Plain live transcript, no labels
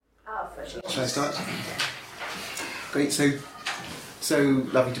Shall I start? Great, so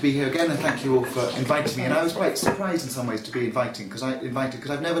lovely to be here again, and thank you all for inviting me. And I was quite surprised in some ways to be invited because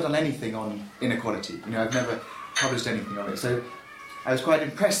I've never done anything on inequality. I've never published anything on it. So I was quite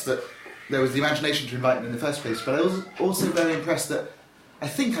impressed that there was the imagination to invite me in the first place. But I was also very impressed that I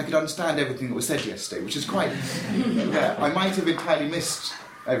think I could understand everything that was said yesterday, which is quite. I might have entirely missed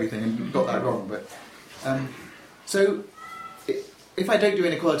everything and got that wrong, but so. If I don't do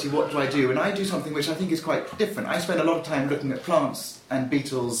inequality, what do I do? And I do something which I think is quite different. I spend a lot of time looking at plants and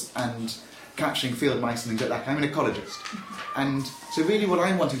beetles and capturing field mice and things like that. I'm an ecologist. And so really what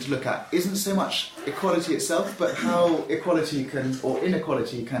I'm wanting to look at isn't so much equality itself, but how equality or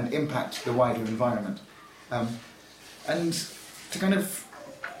inequality can impact the wider environment. And to kind of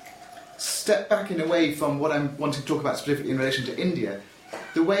step back in a way from what I'm wanting to talk about specifically in relation to India,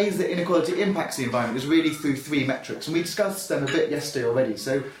 the ways that inequality impacts the environment is really through three metrics, and we discussed them a bit yesterday already.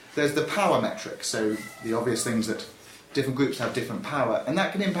 So there's the power metric, so the obvious things that different groups have different power, and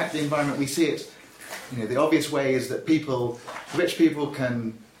that can impact the environment. We see it, the obvious way is that rich people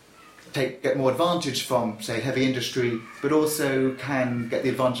can get more advantage from, say, heavy industry, but also can get the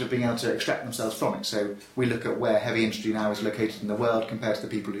advantage of being able to extract themselves from it. So we look at where heavy industry now is located in the world compared to the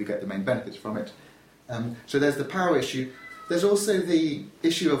people who get the main benefits from it. So there's the power issue. There's also the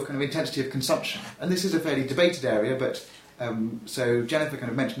issue of kind of intensity of consumption, and this is a fairly debated area, but so Jennifer kind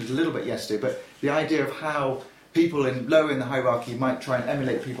of mentioned it a little bit yesterday, but the idea of how people lower in the hierarchy might try and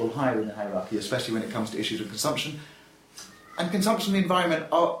emulate people higher in the hierarchy, especially when it comes to issues of consumption. And consumption and the environment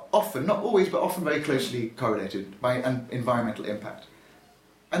are often, not always, but often very closely correlated by an environmental impact.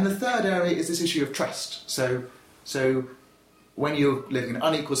 And the third area is this issue of trust. So when you're living in an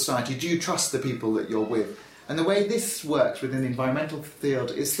unequal society, do you trust the people that you're with? And the way this works within the environmental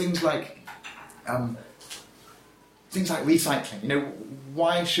field is things like recycling.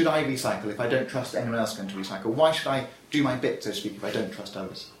 Why should I recycle if I don't trust anyone else going to recycle? Why should I do my bit, so to speak, if I don't trust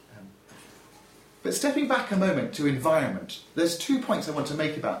others? But stepping back a moment to environment, there's 2 points I want to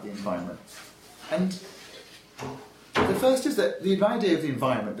make about the environment. And the first is that the idea of the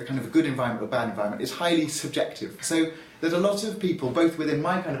environment, the kind of a good environment or bad environment, is highly subjective. So there's a lot of people, both within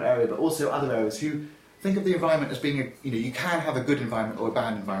my kind of area, but also other areas, who think of the environment as being you can have a good environment or a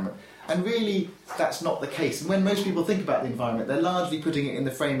bad environment. And really, that's not the case. And when most people think about the environment, they're largely putting it in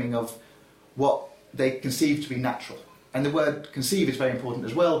the framing of what they conceive to be natural. And the word conceive is very important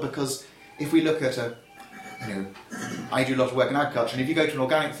as well, because if we look at I do a lot of work in agriculture, and if you go to an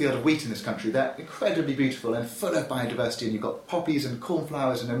organic field of wheat in this country, they're incredibly beautiful and full of biodiversity, and you've got poppies and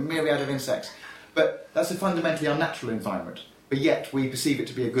cornflowers and a myriad of insects. But that's a fundamentally unnatural environment, but yet we perceive it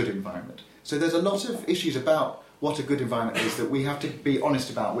to be a good environment. So there's a lot of issues about what a good environment is that we have to be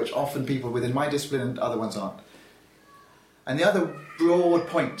honest about, which often people within my discipline and other ones aren't. And the other broad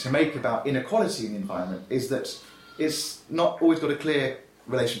point to make about inequality in the environment is that it's not always got a clear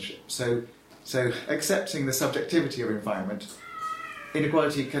relationship. So accepting the subjectivity of environment,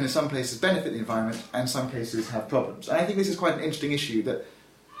 inequality can in some places benefit the environment and some cases have problems. And I think this is quite an interesting issue that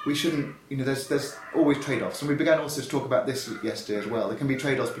we shouldn't, there's always trade-offs. And we began also to talk about this yesterday as well. There can be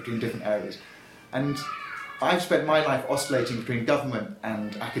trade-offs between different areas. And I've spent my life oscillating between government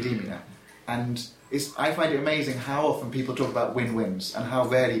and academia. And I find it amazing how often people talk about win-wins and how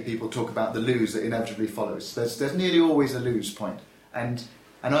rarely people talk about the lose that inevitably follows. There's nearly always a lose point. And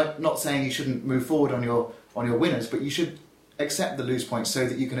I'm not saying you shouldn't move forward on your winners, but you should accept the lose point so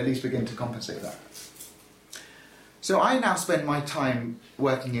that you can at least begin to compensate that. So I now spend my time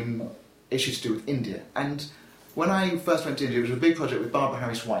working in issues to do with India. And when I first went to India, it was a big project with Barbara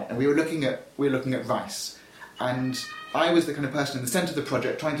Harris-White, and we were looking at rice. And I was the kind of person in the centre of the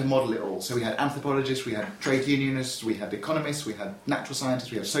project trying to model it all. So we had anthropologists, we had trade unionists, we had economists, we had natural scientists,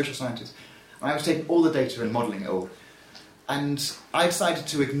 we had social scientists. And I was taking all the data and modelling it all. And I decided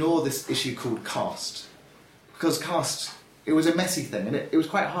to ignore this issue called caste. Because caste, it was a messy thing, and it was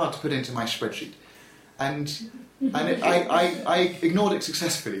quite hard to put into my spreadsheet. And I ignored it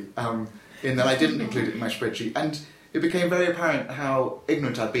successfully, in that I didn't include it in my spreadsheet. And it became very apparent how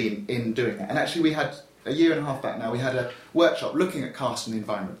ignorant I'd been in doing that. And actually we had, a year and a half back now, we had a workshop looking at caste and the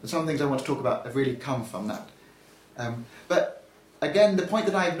environment. And some things I want to talk about have really come from that. But again, the point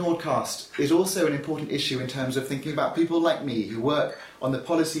that I ignored caste is also an important issue in terms of thinking about people like me who work on the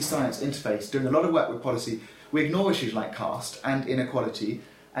policy-science interface, doing a lot of work with policy. We ignore issues like caste and inequality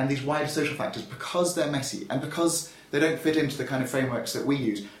and these wider social factors because they're messy and because they don't fit into the kind of frameworks that we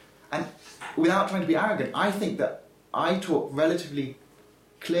use. And without trying to be arrogant, I think that I talk relatively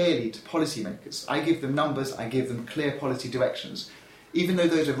clearly to policymakers. I give them numbers, I give them clear policy directions, even though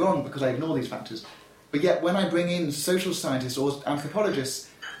those are wrong because I ignore these factors. But yet when I bring in social scientists or anthropologists,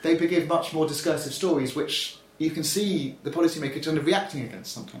 they give much more discursive stories, which you can see the policymaker kind of reacting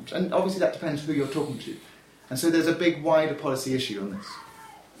against sometimes. And obviously that depends who you're talking to. And so there's a big, wider policy issue on this.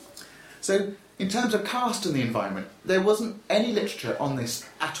 So in terms of caste and the environment, there wasn't any literature on this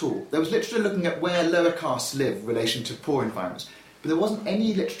at all. There was literature looking at where lower castes live in relation to poor environments, but there wasn't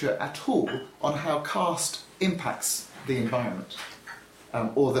any literature at all on how caste impacts the environment,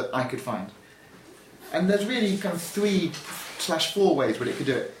 or that I could find. And there's really kind of 3/4 ways where it could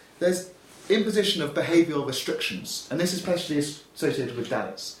do it. There's imposition of behavioural restrictions, and this is especially associated with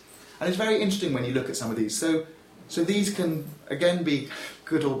Dalits. And it's very interesting when you look at some of these. So these can, again, be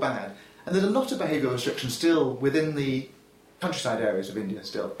good or bad. And there's a lot of behavioural restrictions still within the countryside areas of India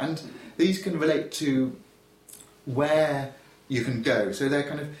still. And these can relate to where you can go. So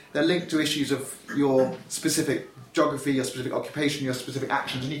they're linked to issues of your specific geography, your specific occupation, your specific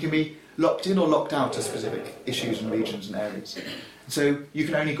actions, and you can be locked in or locked out of specific issues and regions and areas. So you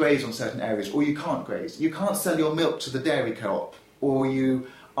can only graze on certain areas, or you can't graze. You can't sell your milk to the dairy co-op, or you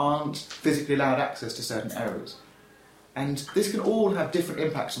aren't physically allowed access to certain areas. And this can all have different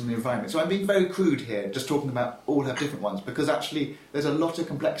impacts on the environment. So I'm being very crude here, just talking about all have different ones, because actually there's a lot of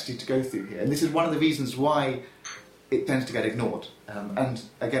complexity to go through here. And this is one of the reasons why it tends to get ignored. And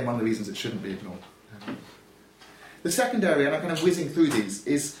again, one of the reasons it shouldn't be ignored. The second area, and I'm kind of whizzing through these,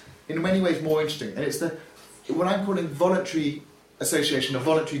 is in many ways more interesting. And it's what I'm calling voluntary association or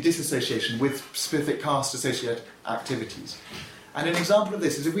voluntary disassociation with specific caste-associated activities. And an example of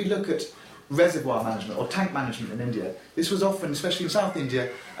this is if we look at reservoir management or tank management in India, this was often, especially in South India,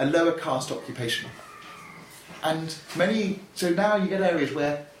 a lower caste occupation. And so now you get areas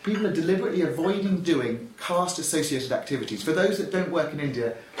where people are deliberately avoiding doing caste-associated activities. For those that don't work in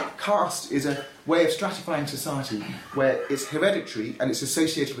India, caste is a way of stratifying society where it's hereditary and it's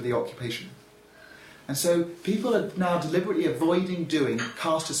associated with the occupation. And so people are now deliberately avoiding doing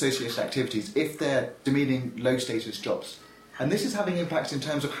caste-associated activities if they're demeaning low-status jobs. And this is having impacts in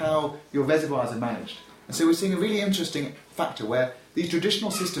terms of how your reservoirs are managed. And so we're seeing a really interesting factor where these traditional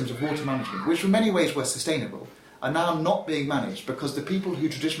systems of water management, which in many ways were sustainable, are now not being managed because the people who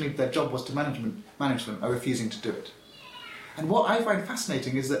traditionally their job was to manage them are refusing to do it. And what I find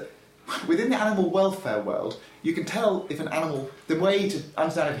fascinating is that within the animal welfare world, you can tell if an animal, the way to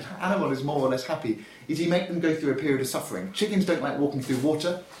understand if an animal is more or less happy is you make them go through a period of suffering. Chickens don't like walking through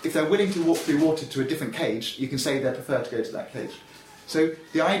water. If they're willing to walk through water to a different cage, you can say they prefer to go to that cage. So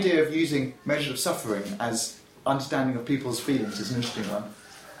the idea of using measures of suffering as understanding of people's feelings is an interesting one.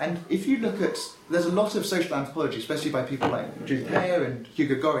 And if you look at, there's a lot of social anthropology, especially by people like Judith Hare and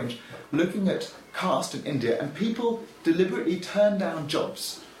Hugo Gorringe, looking at caste in India, and people deliberately turn down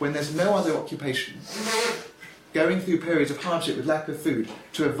jobs when there's no other occupation, going through periods of hardship with lack of food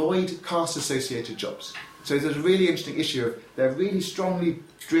to avoid caste-associated jobs. So there's a really interesting issue of they're really strongly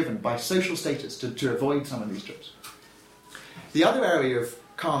driven by social status to avoid some of these jobs. The other area of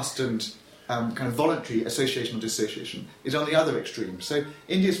caste and kind of voluntary association or dissociation is on the other extreme. So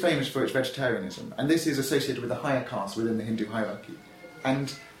India is famous for its vegetarianism, and this is associated with the higher caste within the Hindu hierarchy.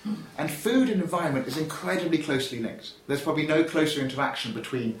 And food and environment is incredibly closely linked. There's probably no closer interaction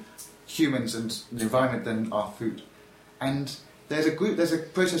between humans and the environment than our food. And there's a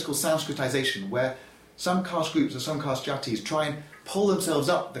process called Sanskritization, where some caste groups or some caste jatis try and pull themselves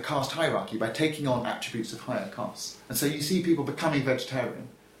up the caste hierarchy by taking on attributes of higher castes. And so you see people becoming vegetarian.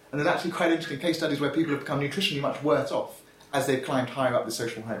 And there's actually quite interesting case studies where people have become nutritionally much worse off as they've climbed higher up the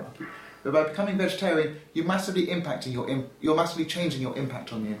social hierarchy. But by becoming vegetarian, you're massively changing your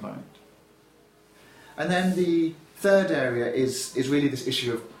impact on the environment. And then the third area is really this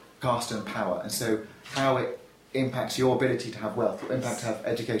issue of caste and power, and so how it impacts your ability to have wealth, your impact to have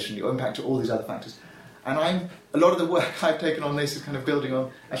education, your impact to all these other factors. And a lot of the work I've taken on this is kind of building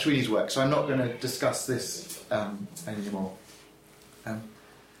on Ashwini's work, so I'm not going to discuss this anymore.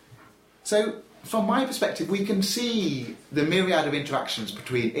 So, from my perspective, we can see the myriad of interactions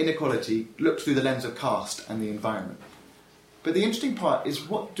between inequality looked through the lens of caste and the environment. But the interesting part is,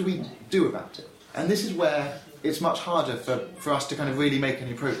 what do we do about it? And this is where it's much harder for us to kind of really make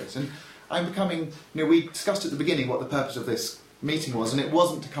any progress. And we discussed at the beginning what the purpose of this meeting was, and it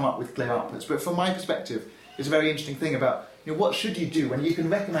wasn't to come up with clear outputs. But from my perspective, it's a very interesting thing about, what should you do when you can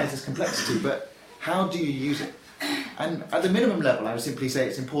recognise this complexity, but how do you use it? And at the minimum level, I would simply say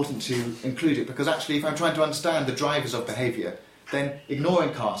it's important to include it, because actually if I'm trying to understand the drivers of behaviour, then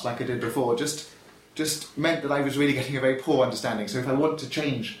ignoring caste, like I did before, just meant that I was really getting a very poor understanding. So if I want to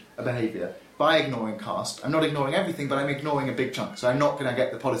change a behaviour by ignoring caste, I'm not ignoring everything, but I'm ignoring a big chunk, so I'm not going to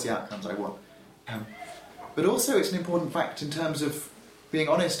get the policy outcomes I want. But also it's an important fact in terms of being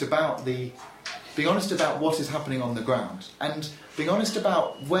honest about what is happening on the ground. And being honest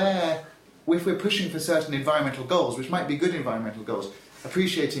about where, if we're pushing for certain environmental goals, which might be good environmental goals,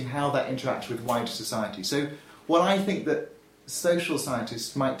 appreciating how that interacts with wider society. So while I think that social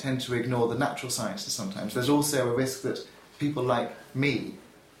scientists might tend to ignore the natural sciences sometimes, there's also a risk that people like me,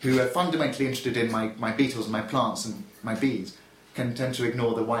 who are fundamentally interested in my beetles and my plants and my bees, can tend to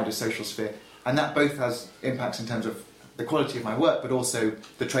ignore the wider social sphere. And that both has impacts in terms of the quality of my work, but also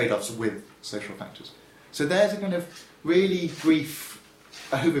the trade-offs with social factors. So there's a kind of really brief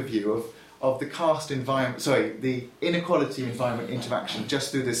overview of the the inequality environment interaction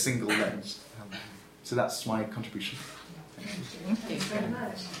just through this single lens. So that's my contribution. Thank you very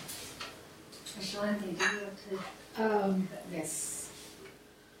much. Ashanti, do you want to? Yes.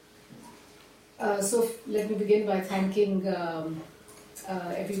 So let me begin by thanking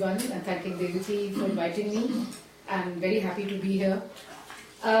everyone and thanking Devati for inviting me. I'm very happy to be here.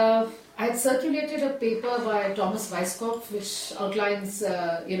 I had circulated a paper by Thomas Weisskopf which outlines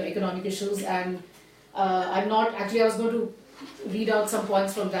economic issues, and I was going to read out some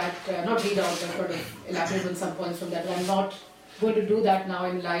points from that, not read out, but sort of elaborate on some points from that, but I'm not going to do that now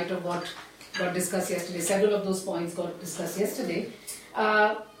in light of what got discussed yesterday. Several of those points got discussed yesterday.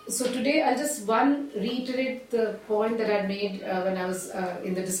 So today I'll just reiterate the point that I made when I was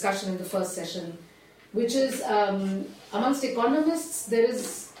in the discussion in the first session, which is amongst economists there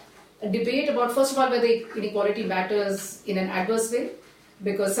is a debate about, first of all, whether inequality matters in an adverse way,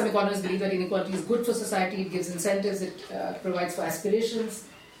 because some economists believe that inequality is good for society, it gives incentives, it provides for aspirations.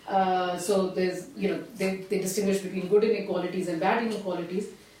 So there's, they distinguish between good inequalities and bad inequalities.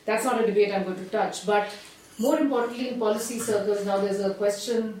 That's not a debate I'm going to touch. But more importantly, in policy circles, now there's a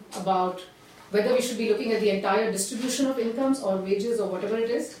question about whether we should be looking at the entire distribution of incomes or wages or whatever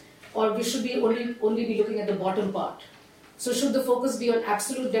it is, or we should be only be looking at the bottom part. So should the focus be on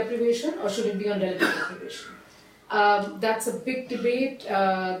absolute deprivation or should it be on relative deprivation? That's a big debate.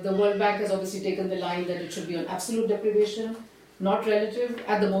 The World Bank has obviously taken the line that it should be on absolute deprivation, not relative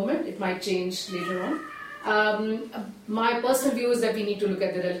at the moment. It might change later on. My personal view is that we need to look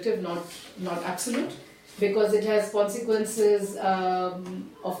at the relative, not absolute, because it has consequences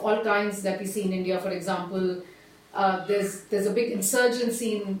of all kinds that we see in India. For example, there's a big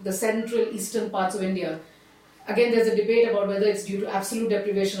insurgency in the central eastern parts of India. Again, there's a debate about whether it's due to absolute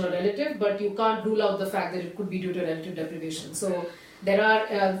deprivation or relative, but you can't rule out the fact that it could be due to relative deprivation. So there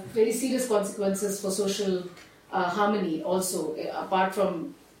are very serious consequences for social harmony also, apart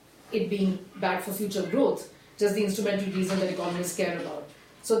from it being bad for future growth, just the instrumental reason that economists care about.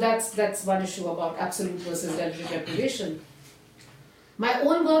 So that's one issue about absolute versus relative deprivation. My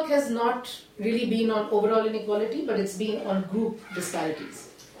own work has not really been on overall inequality, but it's been on group disparities.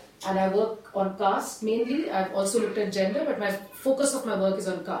 And I work on caste mainly. I've also looked at gender, but my focus of my work is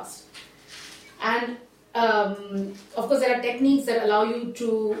on caste. And of course, there are techniques that allow you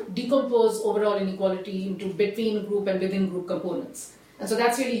to decompose overall inequality into between group and within group components. And so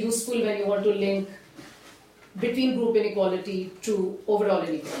that's really useful when you want to link between group inequality to overall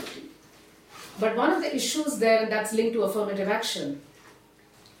inequality. But one of the issues there, and that's linked to affirmative action,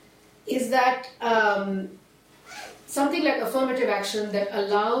 is that something like affirmative action that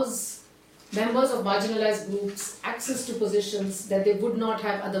allows members of marginalized groups access to positions that they would not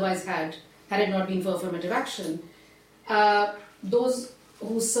have otherwise had it not been for affirmative action. Those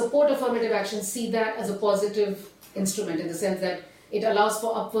who support affirmative action see that as a positive instrument in the sense that it allows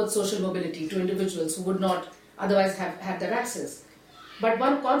for upward social mobility to individuals who would not otherwise have had that access. But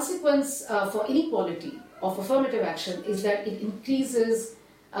one consequence for inequality of affirmative action is that it increases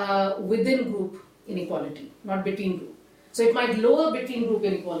within group inequality, not between group. So it might lower between group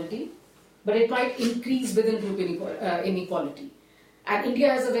inequality, but it might increase within group inequality. And India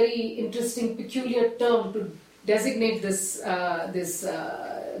has a very interesting, peculiar term to designate this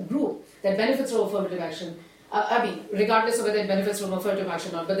group that benefits from affirmative action. Regardless of whether it benefits from affirmative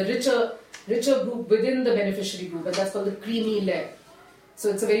action or not, but the richer group within the beneficiary group, and that's called the creamy layer. So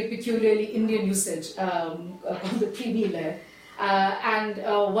it's a very peculiarly Indian usage called the creamy layer.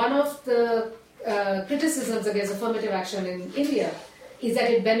 One of the criticisms against affirmative action in India is that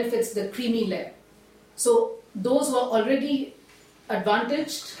it benefits the creamy layer. So those who are already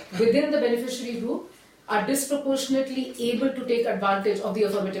advantaged within the beneficiary group are disproportionately able to take advantage of the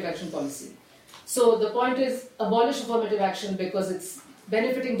affirmative action policy. So the point is abolish affirmative action because it's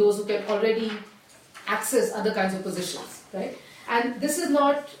benefiting those who can already access other kinds of positions, right? And this is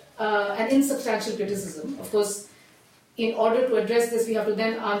not an insubstantial criticism. Of course, in order to address this, we have to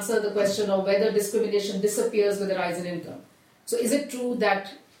then answer the question of whether discrimination disappears with a rise in income. So is it true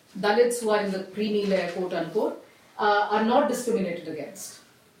that Dalits who are in the creamy layer, quote unquote, are not discriminated against?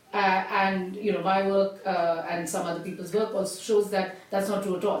 and my work and some other people's work also shows that that's not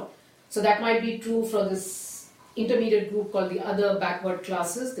true at all. So that might be true for this intermediate group called the other backward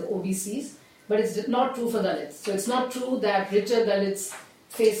classes, the OBCs, but it's not true for Dalits. So it's not true that richer Dalits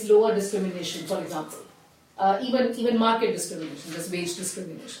face lower discrimination, for example, even market discrimination, just wage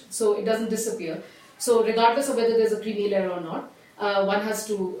discrimination. So it doesn't disappear. So regardless of whether there's a creamy layer or not, one has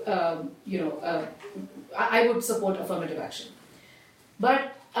to, I would support affirmative action.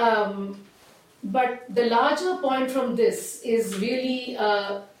 But the larger point from this is really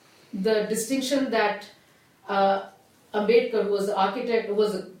the distinction that Ambedkar, who was the architect, who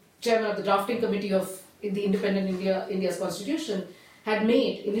was the chairman of the drafting committee of the independent India's constitution, had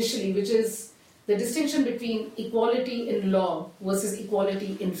made initially, which is the distinction between equality in law versus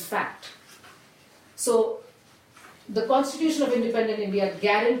equality in fact. So the Constitution of Independent India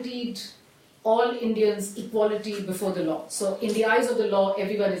guaranteed all Indians equality before the law. So in the eyes of the law,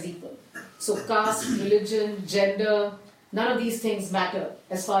 everyone is equal. So caste, religion, gender, none of these things matter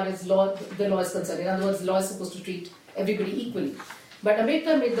as far as the law is concerned. In other words, the law is supposed to treat everybody equally. But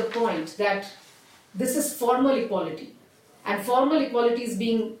Ambedkar made the point that this is formal equality. And formal equality is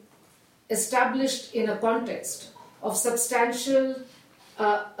being established in a context of substantive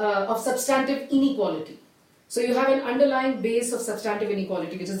inequality. So you have an underlying base of substantive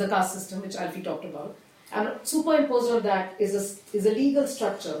inequality, which is the caste system, which Alfie talked about. And superimposed on that is a legal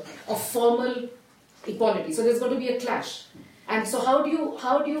structure of formal equality. So there's going to be a clash. And so how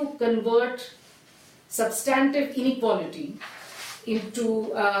do you convert substantive inequality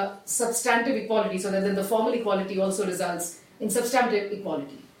into substantive equality, so that then the formal equality also results in substantive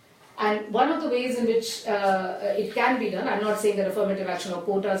equality? And one of the ways in which it can be done, I'm not saying that affirmative action or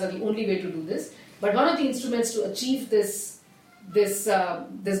quotas are the only way to do this, but one of the instruments to achieve this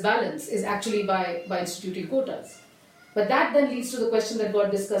balance is actually by instituting quotas. But that then leads to the question that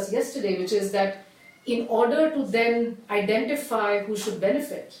got discussed yesterday, which is that in order to then identify who should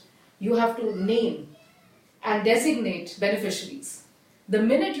benefit, you have to name and designate beneficiaries. The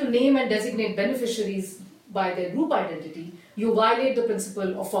minute you name and designate beneficiaries by their group identity, you violate the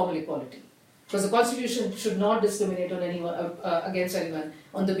principle of formal equality. Because the Constitution should not discriminate on anyone against anyone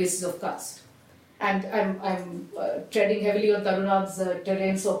on the basis of caste. And I'm treading heavily on Tarunag's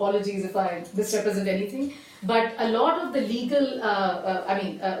terrain, so apologies if I misrepresent anything. But a lot of the legal,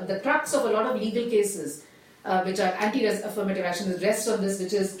 the crux of a lot of legal cases, which are anti-affirmative action, rests on this,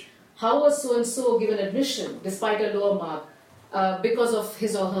 which is how was so-and-so given admission despite a lower mark because of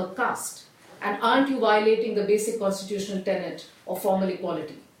his or her caste? And aren't you violating the basic constitutional tenet of formal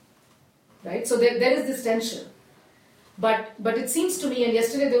equality? Right? So there is this tension. But it seems to me, and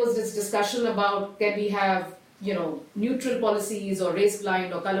yesterday there was this discussion about can we have neutral policies or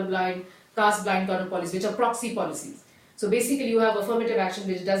race-blind or color-blind, caste-blind kind of policies, which are proxy policies. So basically you have affirmative action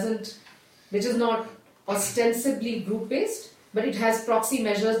which is not ostensibly group-based, but it has proxy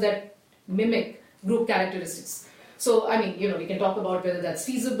measures that mimic group characteristics. So, we can talk about whether that's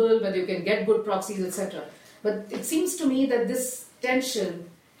feasible, whether you can get good proxies, etc. But it seems to me that this tension,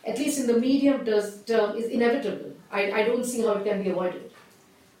 at least in the medium term, is inevitable. I don't see how it can be avoided.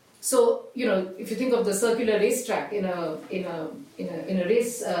 So, if you think of the circular racetrack in a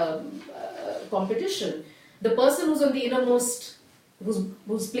race competition, the person who's on the innermost,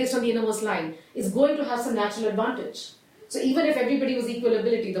 who's placed on the innermost line, is going to have some natural advantage. So even if everybody was equal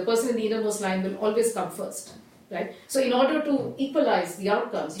ability, the person in the innermost line will always come first. Right? So in order to equalize the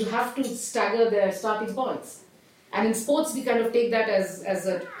outcomes, you have to stagger their starting points. And in sports, we kind of take that as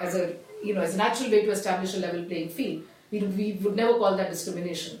a natural way to establish a level playing field. We would never call that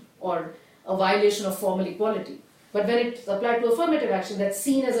discrimination or a violation of formal equality. But when it's applied to affirmative action, that's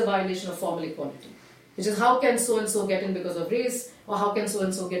seen as a violation of formal equality. Which is how can so-and-so get in because of race, or how can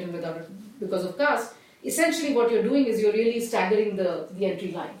so-and-so get in because of caste. Essentially what you're doing is you're really staggering the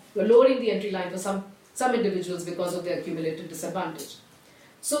entry line. You're lowering the entry line for some individuals because of their accumulated disadvantage.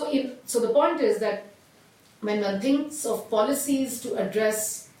 So the point is that when one thinks of policies to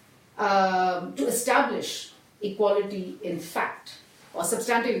address, to establish equality in fact, or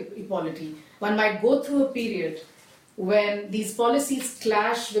substantive equality, one might go through a period when these policies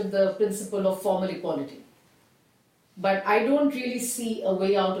clash with the principle of formal equality. But I don't really see a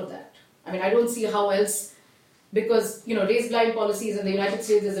way out of that. I don't see how else, because race-blind policies in the United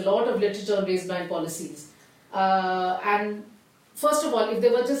States, there's a lot of literature on race-blind policies. And first of all, if they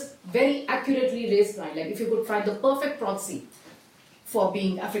were just very accurately race-blind, like if you could find the perfect proxy for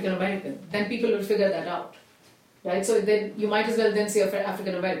being African-American, then people will figure that out. Right? So then you might as well then say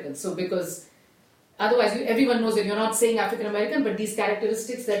African-American. So because otherwise everyone knows that you're not saying African-American, but these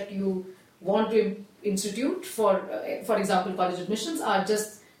characteristics that you want to institute for example, college admissions are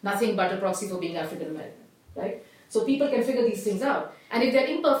just nothing but a proxy for being African American, right? So people can figure these things out. And if they're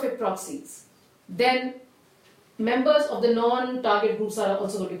imperfect proxies, then members of the non-target groups are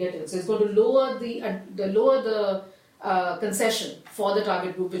also going to get it. So it's going to lower the concession for the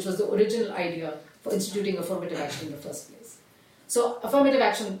target group, which was the original idea for instituting affirmative action in the first place. So affirmative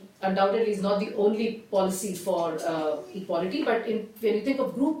action undoubtedly is not the only policy for equality, but when you think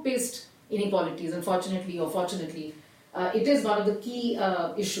of group-based inequalities, unfortunately or fortunately, it is one of the key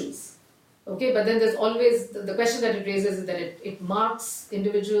issues. Okay, but then there's always the question that it raises is that it marks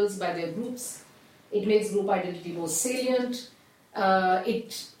individuals by their groups. It makes group identity more salient.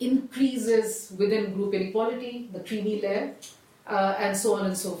 It increases within group inequality, the creamy layer, and so on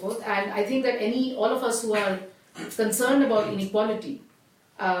and so forth. And I think that all of us who are concerned about inequality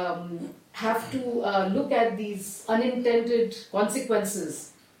have to look at these unintended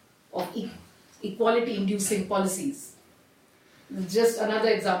consequences of equality-inducing policies. Just another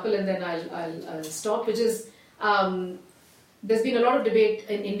example, and then I'll stop, which is there's been a lot of debate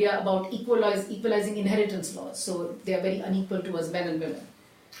in India about equalizing inheritance laws. So they are very unequal towards men and women.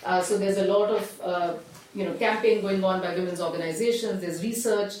 So there's a lot of campaign going on by women's organizations. There's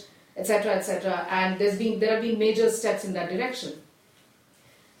research, etc., etc., and there have been major steps in that direction.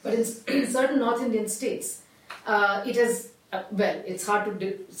 But in certain North Indian states, it has. It's hard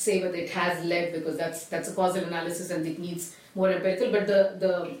to say whether it has led, because that's a causal analysis and it needs more empirical. But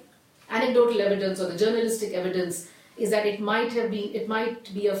the anecdotal evidence or the journalistic evidence is that it might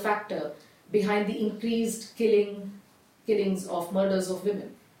be a factor behind the increased killings of murders of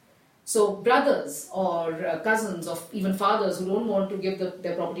women. So brothers or cousins of even fathers who don't want to give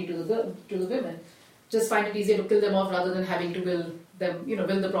their property to the women just find it easier to kill them off rather than having to will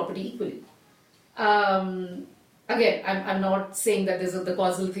the property equally. Again, I'm not saying that the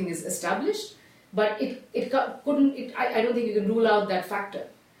causal thing is established, but I don't think you can rule out that factor.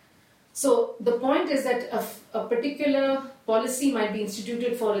 So the point is that a particular policy might be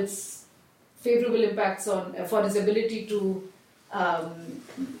instituted for its favorable impacts for its ability to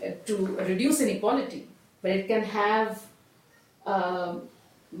reduce inequality, but it can have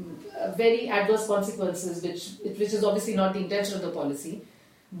very adverse consequences, which is obviously not the intention of the policy.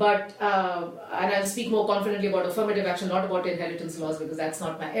 But and I'll speak more confidently about affirmative action, not about inheritance laws, because that's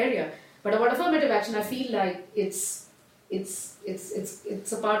not my area. But about affirmative action, I feel like it's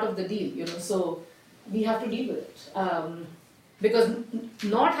a part of the deal, So we have to deal with it, because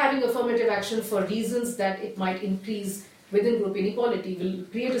not having affirmative action for reasons that it might increase within group inequality will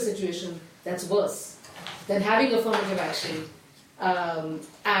create a situation that's worse than having affirmative action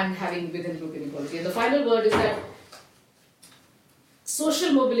and having within group inequality. And the final word is that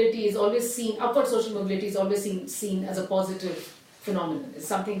social mobility is always seen, upward social mobility is always seen as a positive phenomenon. It's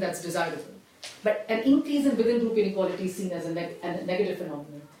something that's desirable. But an increase in within group inequality is seen as a negative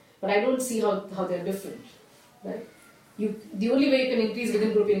phenomenon. But I don't see how they're different. Right? The only way you can increase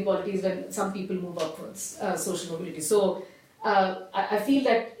within group inequality is when some people move upwards, social mobility. So I feel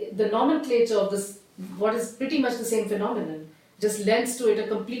that the nomenclature of this, what is pretty much the same phenomenon, just lends to it a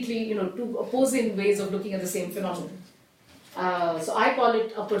completely, two opposing ways of looking at the same phenomenon. So I call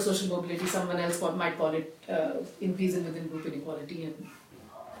it upward social mobility. Someone else might call it increase in within group inequality. And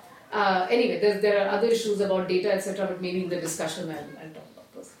anyway, there are other issues about data, etc. But maybe in the discussion I'll talk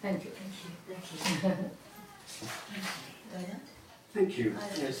about those. Thank you. Thank you.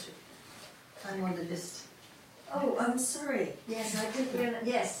 Yes. I'm on the list. Oh, I'm sorry. Yes, I did realize.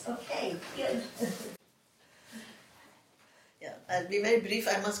 Yes, okay, good. Yeah, I'll be very brief.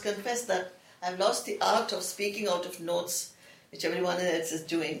 I must confess that I've lost the art of speaking out of notes, which everyone else is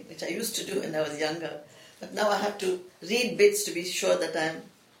doing, which I used to do when I was younger. But now I have to read bits to be sure that I'm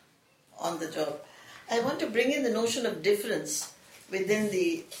on the job. I want to bring in the notion of difference within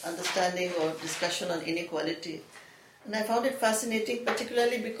the understanding or discussion on inequality. And I found it fascinating,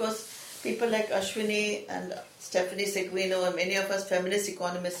 particularly because people like Ashwini and Stephanie Seguino and many of us feminist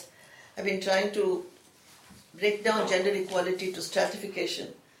economists have been trying to break down gender equality to stratification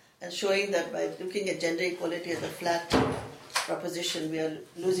and showing that by looking at gender equality as a flat proposition, we are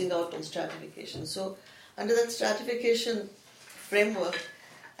losing out on stratification. So under that stratification framework,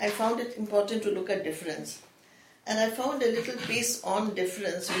 I found it important to look at difference. And I found a little piece on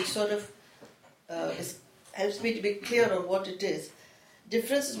difference which sort of helps me to be clear on what it is.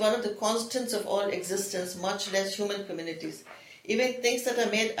 Difference is one of the constants of all existence, much less human communities. Even things that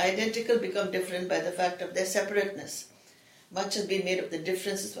are made identical become different by the fact of their separateness. Much has been made of the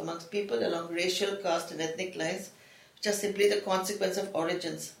differences amongst people along racial, caste and ethnic lines, which are simply the consequence of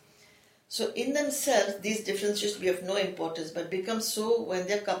origins. So in themselves, these differences used to be of no importance, but become so when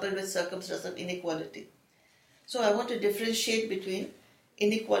they are coupled with circumstances of inequality. So I want to differentiate between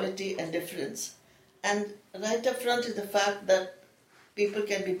inequality and difference. And right up front is the fact that people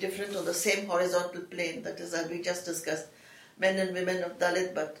can be different on the same horizontal plane, that is, as we just discussed, men and women of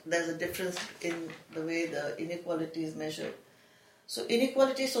Dalit, but there's a difference in the way the inequality is measured. So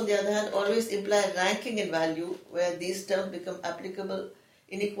inequalities, on the other hand, always imply ranking in value, where these terms become applicable.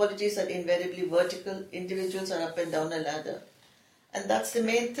 Inequalities are invariably vertical, individuals are up and down a ladder. And that's the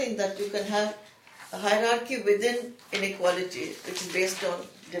main thing, that you can have a hierarchy within inequality, which is based on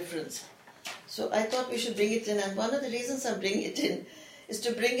difference. So I thought we should bring it in, and one of the reasons I'm bringing it in is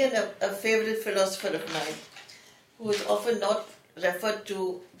to bring in a favorite philosopher of mine, who is often not referred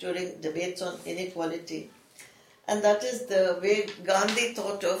to during debates on inequality. And that is the way Gandhi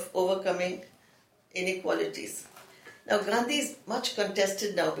thought of overcoming inequalities. Now, Gandhi is much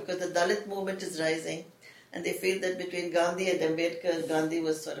contested now because the Dalit movement is rising, and they feel that between Gandhi and Ambedkar, Gandhi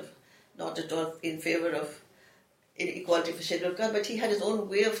was sort of not at all in favor of equality for scheduled caste, but he had his own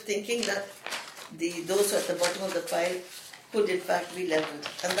way of thinking that those who are at the bottom of the pile could in fact be leveled,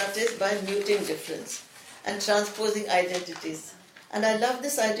 and that is by muting difference and transposing identities. And I love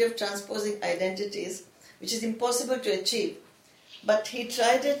this idea of transposing identities, which is impossible to achieve. But he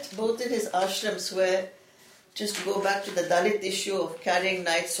tried it both in his ashrams, where, just to go back to the Dalit issue of carrying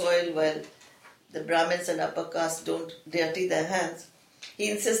night soil while the Brahmins and upper caste don't dirty their hands, he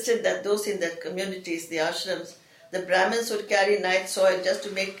insisted that those in their communities, the ashrams, the Brahmins would carry night soil just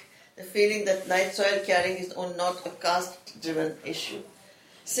to make the feeling that night soil carrying is not a caste-driven issue.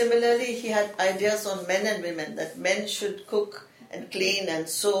 Similarly, he had ideas on men and women, that men should cook and clean and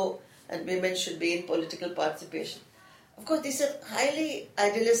sew, and women should be in political participation. Of course, these are highly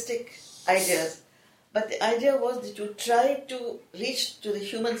idealistic ideas, but the idea was that you try to reach to the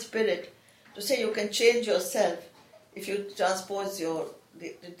human spirit to say you can change yourself if you transpose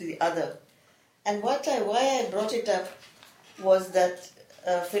the other. And why I brought it up was that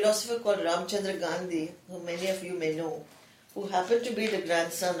a philosopher called Ramchandra Gandhi, who many of you may know, who happened to be the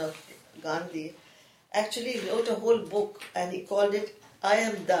grandson of Gandhi, actually wrote a whole book, and he called it I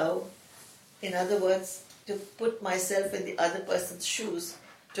Am Thou. In other words, to put myself in the other person's shoes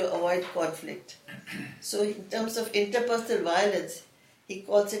to avoid conflict. So in terms of interpersonal violence, he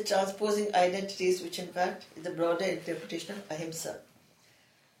calls it transposing identities, which in fact is the broader interpretation of ahimsa.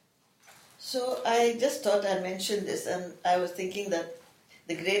 So I just thought I'd mention this, and I was thinking that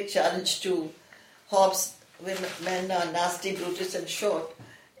the great challenge to Hobbes, when men are nasty, brutish and short,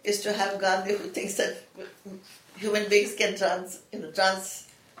 is to have Gandhi, who thinks that human beings can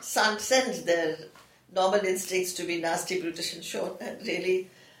transcend their normal instincts to be nasty, brutish and short, and really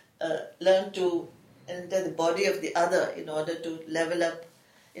learn to enter the body of the other in order to level up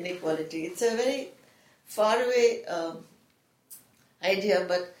inequality. It's a very faraway idea,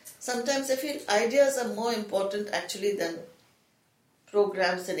 but sometimes I feel ideas are more important actually than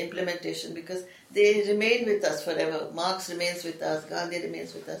programs and implementation, because they remain with us forever. Marx remains with us, Gandhi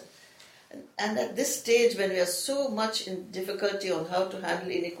remains with us. And at this stage, when we are so much in difficulty on how to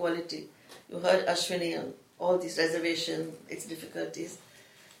handle inequality, you heard Ashwini on all these reservations, its difficulties.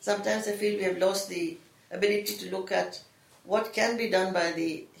 Sometimes I feel we have lost the ability to look at what can be done by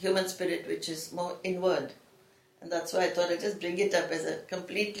the human spirit, which is more inward. And that's why I thought I'd just bring it up as a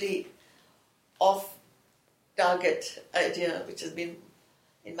completely off-target idea, which has been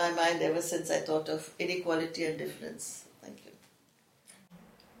in my mind ever since I thought of inequality and difference. Thank you.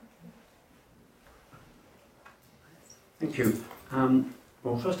 Thank you.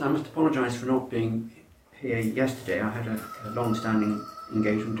 Well, first I must apologise for not being here yesterday. I had a long-standing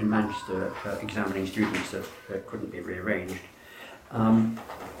engagement in Manchester examining students that couldn't be rearranged.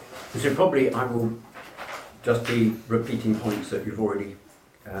 So probably I will just be repeating points that you've already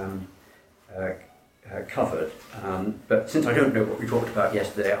covered. But since I don't know what we talked about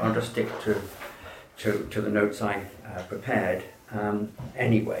yesterday, I'll just stick to the notes I prepared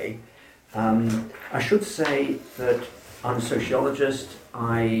anyway. I should say that I'm a sociologist.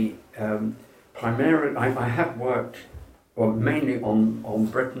 I have worked mainly on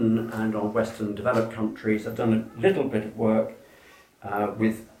Britain and on Western developed countries. I've done a little bit of work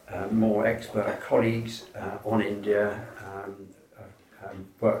with more expert colleagues on India.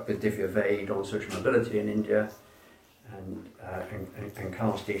 Worked with Divya Vaid on social mobility in India and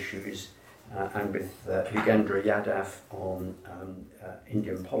caste issues, and with Yugendra Yadav on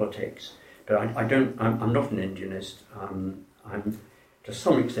Indian politics. But I'm not an Indianist. I'm to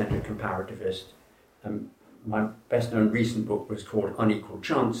some extent a comparativist. My best known recent book was called Unequal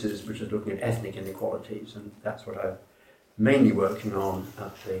Chances, which is looking at ethnic inequalities, and that's what I'm mainly working on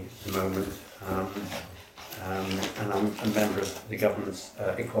at the moment. And I'm a member of the government's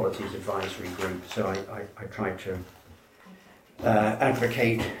Equalities Advisory Group, so I try to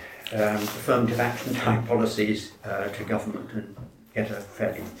advocate affirmative action type policies to government and get a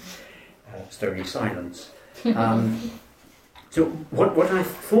fairly stony silence. So what I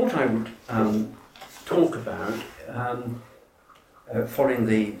thought I would talk about, following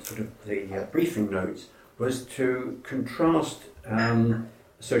the sort of the briefing notes, was to contrast a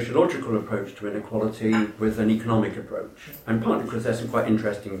sociological approach to inequality with an economic approach, and partly because there's some quite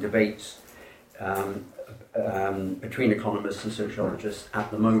interesting debates between economists and sociologists at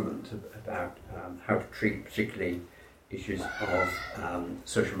the moment about how to treat particularly issues of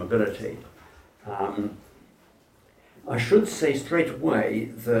social mobility. I should say straight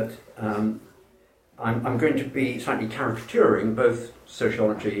away that I'm going to be slightly caricaturing both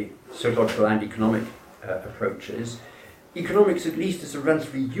sociological and economic approaches. Economics, at least, is a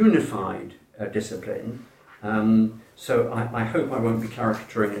relatively unified discipline, so I hope I won't be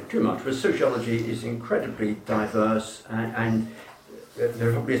caricaturing it too much, but sociology is incredibly diverse, and there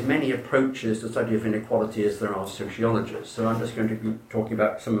are probably as many approaches to the study of inequality as there are sociologists. So I'm just going to be talking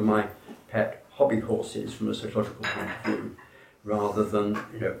about some of my pet hobby horses from a sociological point of view, rather than,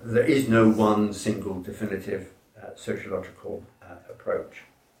 there is no one single definitive sociological approach.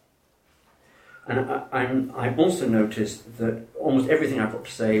 And I also noticed that almost everything I've got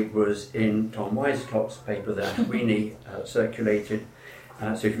to say was in Tom Wisecott's paper that Sweeney circulated.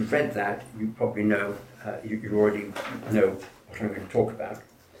 So if you've read that, you probably know, you already know what I'm going to talk about.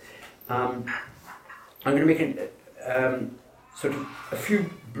 I'm going to make sort of a few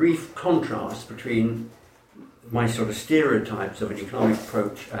brief contrasts between my sort of stereotypes of an economic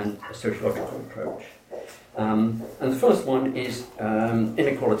approach and a sociological approach. And the first one is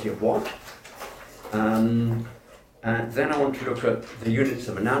inequality of what? And then I want to look at the units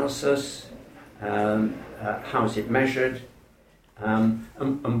of analysis, how is it measured,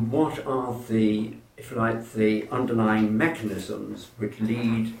 and what are the, if you like, the underlying mechanisms which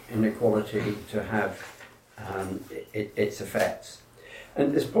lead inequality to have its effects.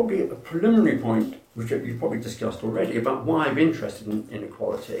 And there's probably a preliminary point, which you've probably discussed already, about why I'm interested in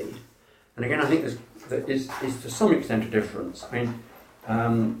inequality. And again, I think there is to some extent a difference. I mean,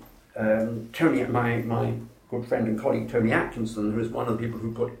 Tony, my good friend and colleague Tony Atkinson, who is one of the people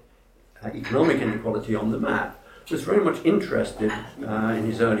who put economic inequality on the map, was very much interested in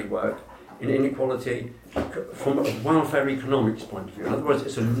his early work in inequality from a welfare economics point of view. In other words,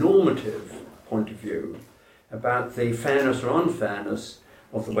 it's a normative point of view about the fairness or unfairness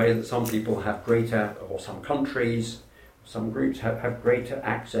of the way that some people have greater, or some countries, some groups have greater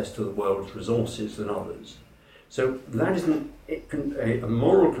access to the world's resources than others. So that isn't a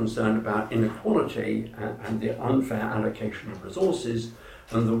moral concern about inequality and the unfair allocation of resources,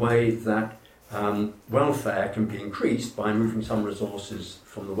 and the way that welfare can be increased by moving some resources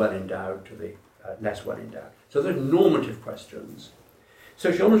from the well-endowed to the less well-endowed. So they're normative questions.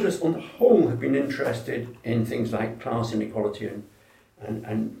 Sociologists on the whole have been interested in things like class inequality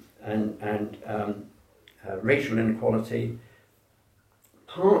and racial inequality,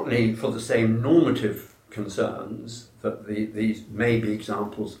 partly for the same normative concerns that these may be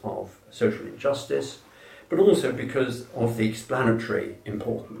examples of social injustice, but also because of the explanatory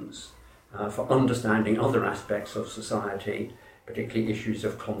importance for understanding other aspects of society, particularly issues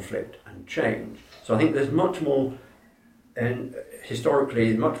of conflict and change. So I think there's much more, and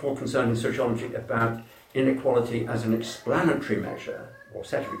historically, much more concern in sociology about inequality as an explanatory measure, or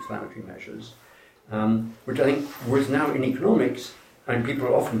set of explanatory measures, which I think was now in economics, and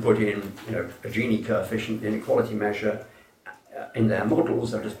people often put in, a Gini coefficient inequality measure in their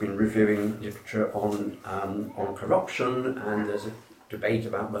models. I've just been reviewing literature on corruption, and there's a debate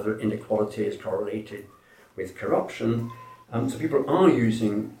about whether inequality is correlated with corruption. So people are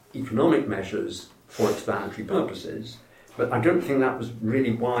using economic measures for explanatory purposes, but I don't think that was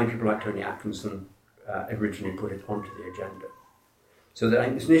really why people like Tony Atkinson originally put it onto the agenda. So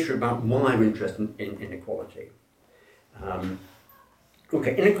it's an issue about why I'm interested in inequality.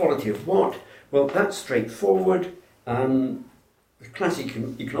 Okay, inequality of what? Well, that's straightforward. The classic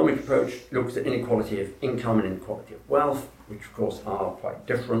economic approach looks at inequality of income and inequality of wealth, which of course are quite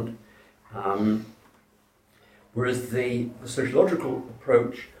different. Whereas the sociological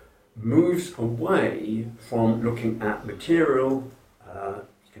approach moves away from looking at material,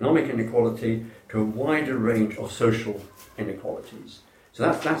 economic inequality to a wider range of social inequalities. So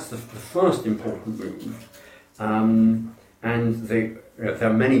that's the first important move. And there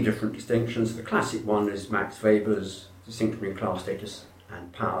are many different distinctions. The classic one is Max Weber's distinction between class status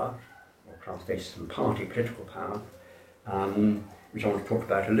and power, or class status and party political power, which I want to talk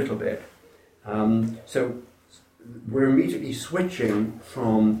about a little bit. So we're immediately switching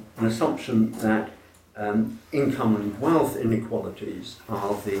from an assumption that income and wealth inequalities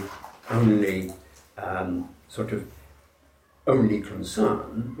are the only only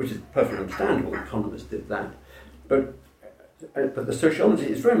concern, which is perfectly understandable. Economists did that, but the sociology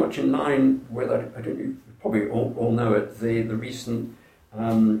is very much in line with, I don't know, you probably all know it, the recent,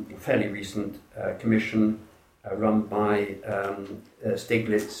 fairly recent commission run by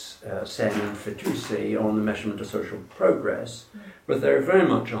Stiglitz, Sen and Fitoussi on the measurement of social progress, but they're very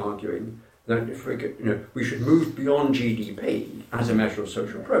much arguing that if we should move beyond GDP as a measure of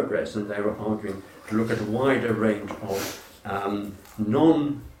social progress, and they were arguing to look at a wider range of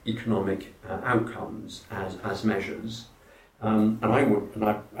non-economic outcomes as measures. And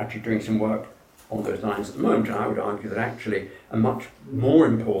I'm actually doing some work on those lines at the moment, and I would argue that actually a much more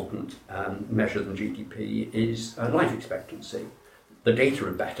important measure than GDP is life expectancy. The data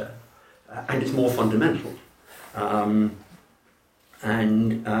are better, and it's more fundamental. And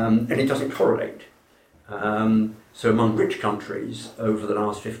it doesn't correlate. So among rich countries over the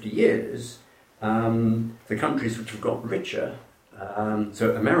last 50 years, the countries which have got richer,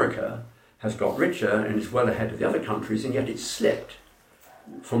 so America has got richer and is well ahead of the other countries, and yet it's slipped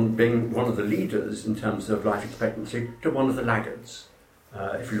from being one of the leaders in terms of life expectancy to one of the laggards,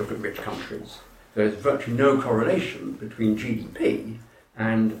 if you look at rich countries. There's virtually no correlation between GDP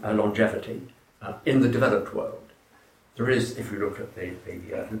and longevity in the developed world. There is, if you look at the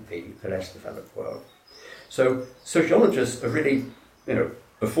less developed world. So sociologists are really,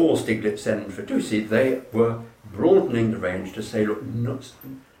 before Stiglitz, Sen and Fitoussi, they were broadening the range to say, look,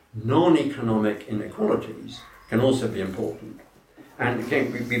 non-economic inequalities can also be important. And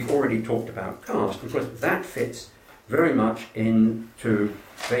again, we've already talked about caste. Of course, that fits very much into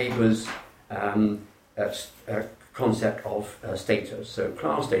Weber's concept of status. So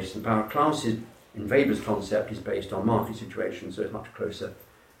class status and power. Class is, in Weber's concept, is based on market situations, so it's much closer,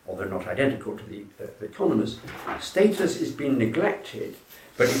 although not identical, to the economists. Status is being neglected,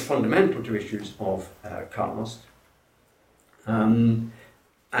 but it's fundamental to issues of caste, and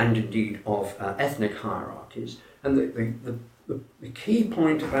indeed of ethnic hierarchies. And the key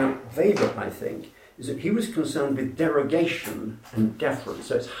point about Weber, I think, is that he was concerned with derogation and deference.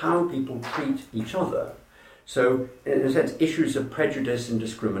 So it's how people treat each other. So, in a sense, issues of prejudice and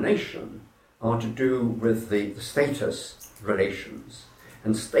discrimination are to do with the status relations.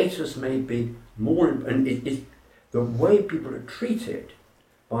 And status may be more, and the way people are treated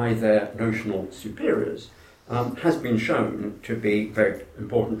by their notional superiors has been shown to be very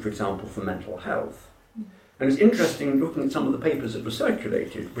important, for example, for mental health. And it's interesting looking at some of the papers that were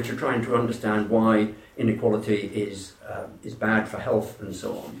circulated, which are trying to understand why inequality is bad for health and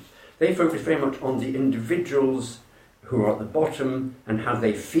so on. They focus very much on the individuals who are at the bottom and how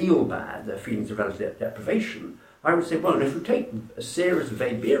they feel bad, their feelings of relative deprivation. I would say, well, if you take a serious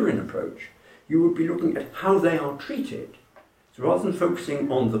Weberian approach, you would be looking at how they are treated. So rather than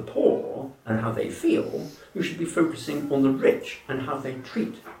focusing on the poor and how they feel, you should be focusing on the rich and how they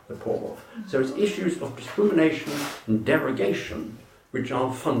treat the poor. So it's issues of discrimination and derogation which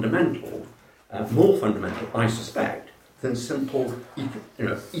are fundamental, more fundamental, I suspect, than simple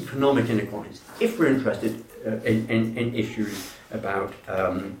economic inequalities. If we're interested in issues about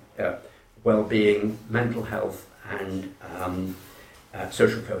well-being, mental health and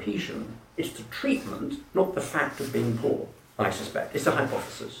social cohesion, it's the treatment, not the fact of being poor, I suspect. It's a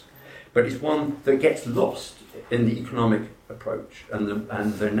hypothesis, but it's one that gets lost in the economic approach, and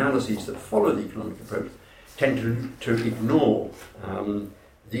the analyses that follow the economic approach tend to ignore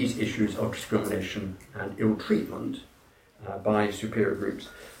these issues of discrimination and ill treatment by superior groups.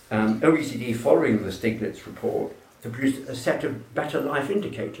 OECD, following the Stiglitz report, have produced a set of better life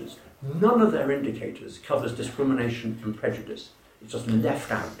indicators. None of their indicators covers discrimination and prejudice. It's just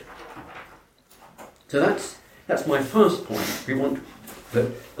left out. So that's my first point. We want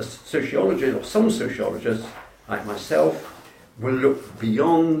that a sociologist, or some sociologists, like myself, will look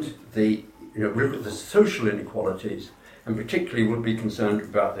beyond we'll look at the social inequalities, and particularly will be concerned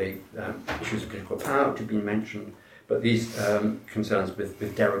about the issues of political power, which have been mentioned, but these concerns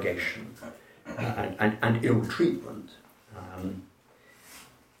with derogation and ill treatment.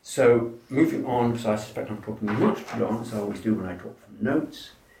 So moving on, because I suspect I'm talking much too long, as I always do when I talk from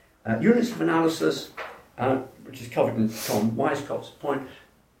notes. Units of analysis, which is covered in Tom Weisskopp's point.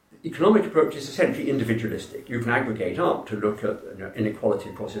 Economic approach is essentially individualistic. You can aggregate up to look at inequality,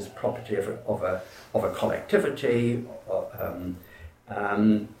 of course, as property of a collectivity,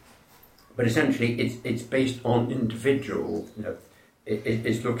 but essentially it's based on individual.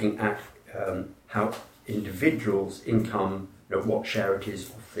 It's looking at how individuals' income, what share it is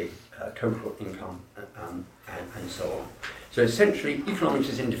of the total income, and so on. So essentially, economics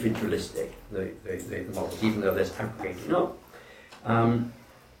is individualistic, the models, even though there's aggregating up.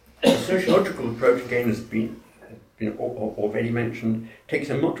 The sociological approach, again, has been already mentioned, takes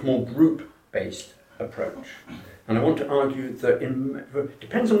a much more group-based approach. And I want to argue that it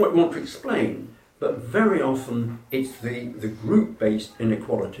depends on what you want to explain, but very often it's the group-based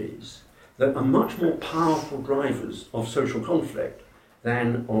inequalities that are much more powerful drivers of social conflict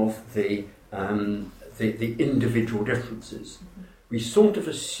than of the individual differences. We sort of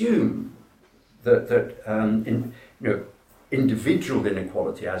assume that individual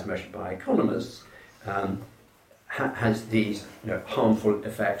inequality, as measured by economists, has these harmful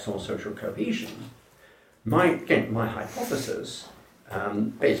effects on social cohesion. My hypothesis,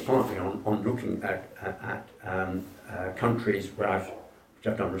 based partly on looking at countries where I've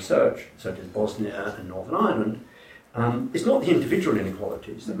done research, such as Bosnia and Northern Ireland, it's not the individual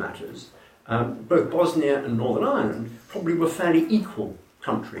inequalities that matters. Both Bosnia and Northern Ireland probably were fairly equal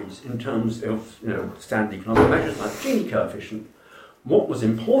countries in terms of standard economic measures like the Gini coefficient. What was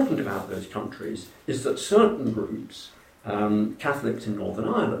important about those countries is that certain groups, Catholics in Northern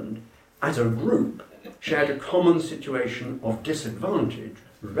Ireland, as a group, shared a common situation of disadvantage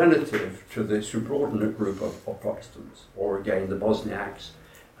relative to the superordinate group of Protestants, or again the Bosniaks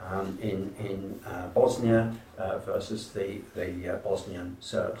in Bosnia versus the Bosnian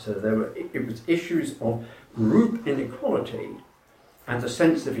Serbs. So it was issues of group inequality and the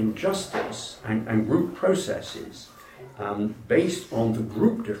sense of injustice and group processes based on the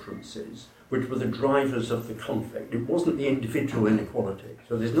group differences which were the drivers of the conflict. It wasn't the individual inequality.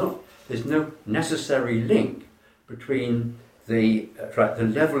 So there's no necessary link between the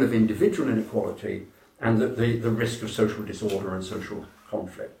level of individual inequality and the risk of social disorder and social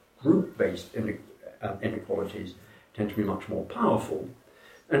conflict. Group-based inequalities tend to be much more powerful.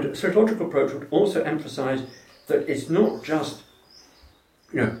 And a sociological approach would also emphasise that it's not just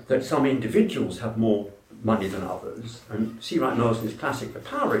that some individuals have more money than others, and C. Wright Milson's classic The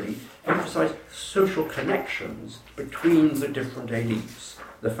Power Elite emphasised social connections between the different elites.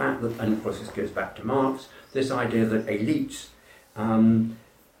 The fact that, and of course this goes back to Marx, this idea that elites,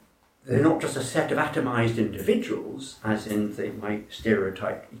 they're not just a set of atomised individuals, as in my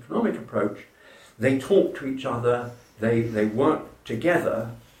stereotyped economic approach. They talk to each other, they work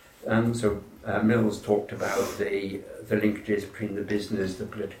together. So Mills talked about the linkages between the business, the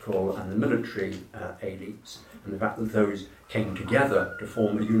political and the military elites, and the fact that those came together to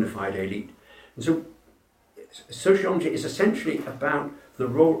form a unified elite. And so sociology is essentially about the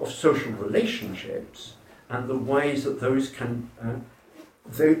role of social relationships and the ways that those can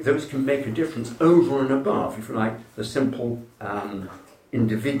make a difference over and above, if you like, the simple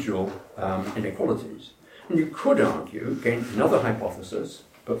individual inequalities. And you could argue, again, another hypothesis,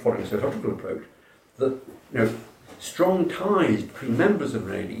 but following a sociological approach, that strong ties between members of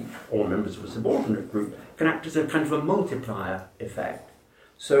an elite or members of a subordinate group can act as a kind of a multiplier effect.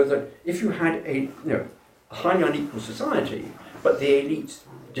 So that if you had a highly unequal society, but the elites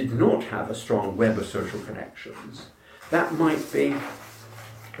did not have a strong web of social connections, that might be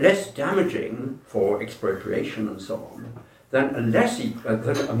less damaging for expropriation and so on than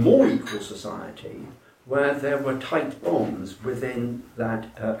a more equal society where there were tight bonds within that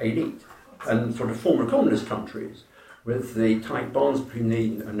elite. And sort of former communist countries with the tight bonds between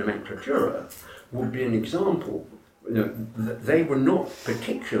the nomenclatura would be an example. They were not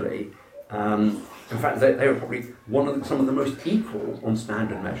particularly, in fact they were probably some of the most equal on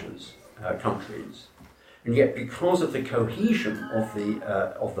standard measures countries. And yet because of the cohesion of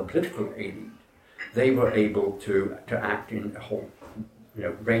the political elite, they were able to act in a whole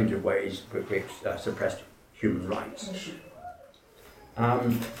range of ways which suppressed human rights.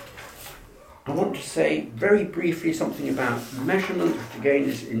 I want to say very briefly something about measurement, which again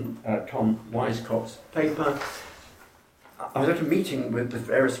is in Tom Weiscott's paper. I was at a meeting with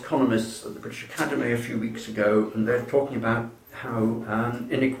various economists at the British Academy a few weeks ago, and they're talking about how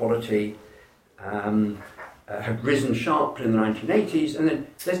inequality had risen sharply in the 1980s, and then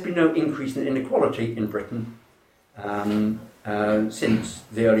there's been no increase in inequality in Britain since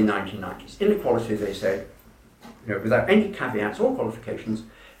the early 1990s. Inequality, they said, without any caveats or qualifications,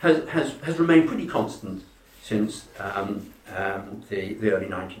 has remained pretty constant since the early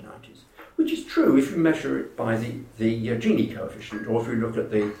 1990s, which is true if you measure it by the Gini coefficient, or if you look at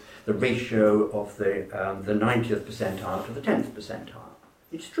the ratio of the 90th percentile to the 10th percentile.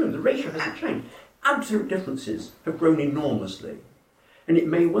 It's true, the ratio hasn't changed. Absolute differences have grown enormously. And it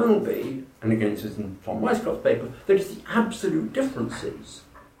may well be, and again this is in Tom Weiscott's paper, that it's the absolute differences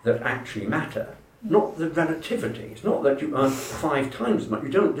that actually matter. not the relativity. It's not that you earn 5 times as much. You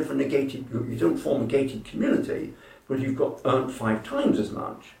don't live you don't form a gated community, but you've got earned 5 times as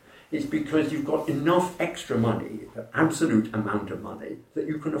much. It's because you've got enough extra money, an absolute amount of money, that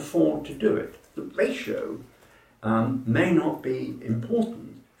you can afford to do it. The ratio may not be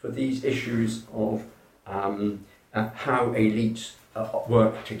important for these issues of how elites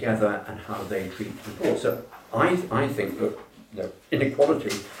work together and how they treat the poor. So I think that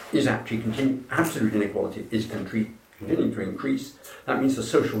inequality is actually absolute inequality is continuing to increase. That means the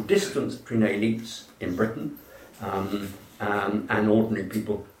social distance between elites in Britain and ordinary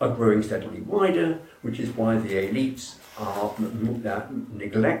people are growing steadily wider, which is why the elites are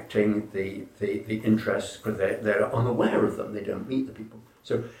neglecting the interests because they're unaware of them. They don't meet the people.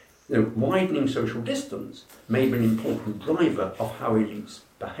 So widening social distance may be an important driver of how elites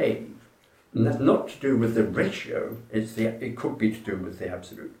behave. And that's not to do with the ratio, it could be to do with the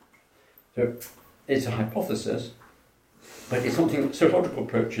absolute. So it's a hypothesis, but it's something that sociological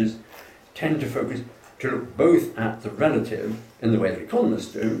approaches tend to focus to look both at the relative in the way that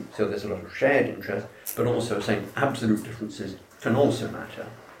economists do, so there's a lot of shared interest, but also saying absolute differences can also matter.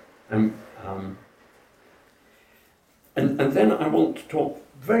 And then I want to talk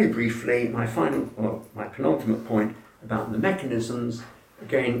very briefly, my penultimate point about the mechanisms.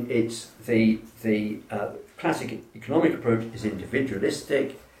 Again, it's the classic economic approach is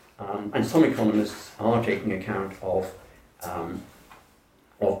individualistic, and some economists are taking account of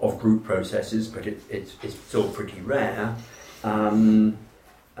group processes, but it's still pretty rare.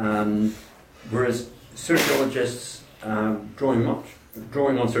 Whereas sociologists, drawing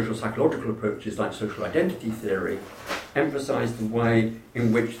on social psychological approaches like social identity theory, emphasize the way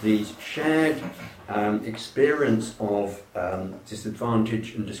in which these shared experience of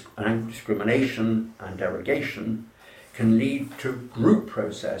disadvantage and discrimination and derogation can lead to group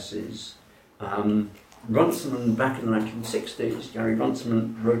processes. Runciman, back in the 1960s, Gary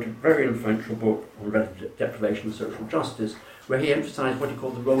Runciman wrote a very influential book on relative deprivation and social justice, where he emphasised what he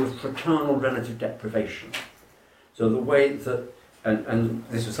called the role of fraternal relative deprivation. So the way that, and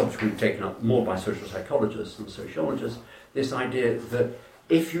this was subsequently taken up more by social psychologists and sociologists, this idea that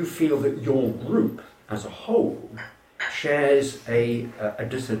if you feel that your group as a whole shares a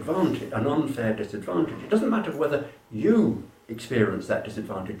disadvantage, an unfair disadvantage, it doesn't matter whether you experience that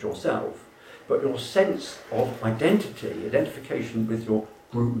disadvantage yourself, but your sense of identification with your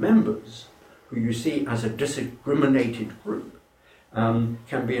group members, who you see as a discriminated group,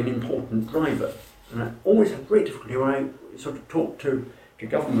 can be an important driver. And I always have great difficulty when I sort of talk to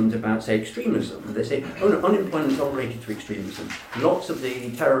government about, say, extremism. And they say, oh no, unemployment is not related to extremism. Lots of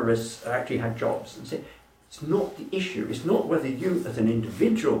the terrorists actually had jobs. And say, it's not the issue. It's not whether you as an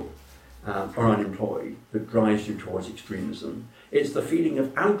individual are unemployed that drives you towards extremism. It's the feeling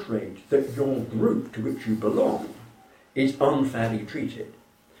of outrage that your group to which you belong is unfairly treated.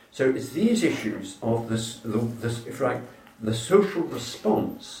 So it's these issues of the social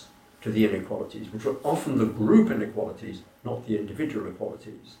response to the inequalities, which are often the group inequalities, not the individual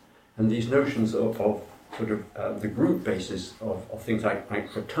inequalities. And these notions of the group basis of things like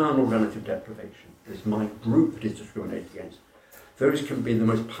fraternal relative deprivation, it's my group that is discriminated against, those can be the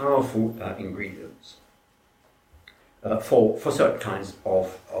most powerful ingredients for certain kinds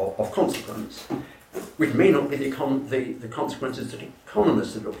of consequence, which may not be the consequences that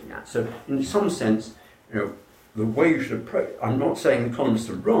economists are looking at. So in some sense, the way you should approach, I'm not saying economists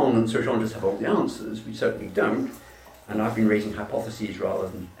are wrong and sociologists have all the answers, we certainly don't, and I've been raising hypotheses rather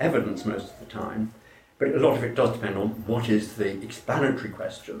than evidence most of the time, but a lot of it does depend on what is the explanatory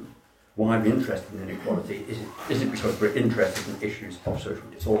question. Why I'm interested in inequality? Is it because we're interested in issues of social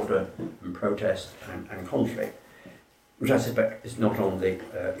disorder and protest and conflict, which I suspect is not on the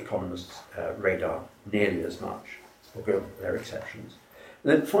economists' radar nearly as much, although there are exceptions.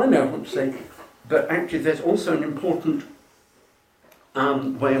 And then finally I want to say, but actually there's also an important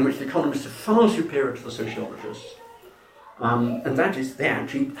way in which the economists are far superior to the sociologists, and that is they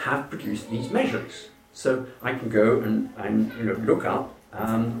actually have produced these measures. So I can go and look up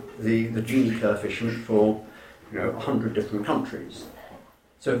the Gini coefficient for 100 different countries.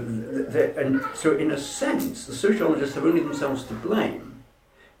 So in a sense, the sociologists have only themselves to blame,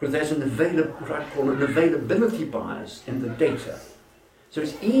 because there's what I call an availability bias in the data. So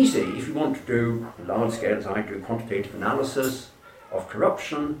it's easy, if you want to do large scale, as I do, quantitative analysis of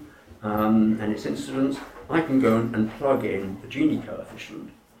corruption and its incidence, I can go and plug in the Gini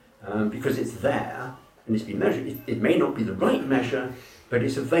coefficient because it's there and it's been measured. It may not be the right measure, but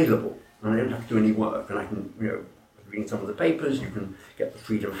it's available, and I don't have to do any work. And I can, reading some of the papers, you can get the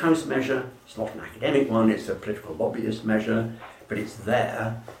Freedom House measure. It's not an academic one, it's a political lobbyist measure. but it's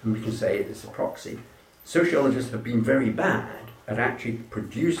there, and we can say it's a proxy. Sociologists have been very bad at actually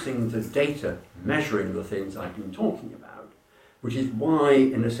producing the data, measuring the things I've been talking about, which is why,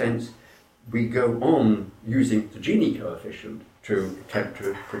 in a sense, we go on using the Gini coefficient to attempt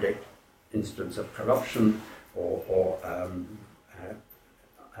to predict incidents of corruption or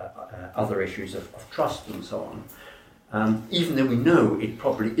other issues of trust and so on, even though we know it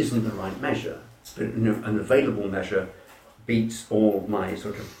probably isn't the right measure, but an available measure beats all my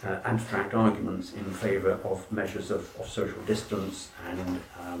sort of abstract arguments in favour of measures of social distance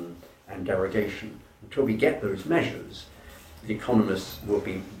and derogation. Until we get those measures, the economists will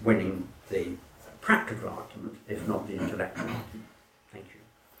be winning the practical argument, if not the intellectual argument. Thank you.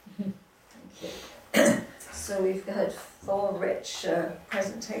 Thank you. So we've heard 4 rich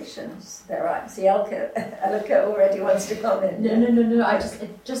presentations there. I see Elka already wants to comment. No.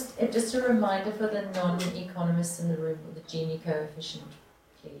 Just a reminder for the non-economists in the room with the Gini coefficient,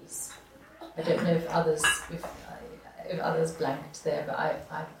 please. I don't know if others blanked there,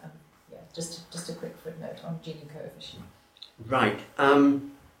 but just a quick footnote on Gini coefficient. Right.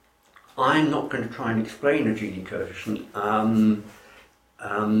 I'm not going to try and explain a Gini coefficient,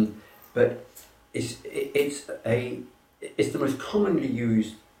 but it's the most commonly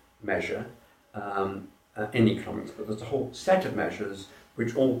used measure in economics, but there's a whole set of measures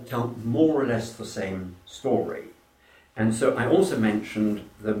which all tell more or less the same story. And so I also mentioned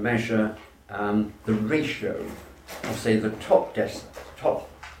the measure, the ratio of, say, the top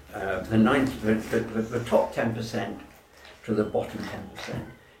 10% to the bottom 10%.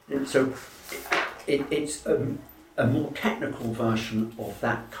 And so it's a more technical version of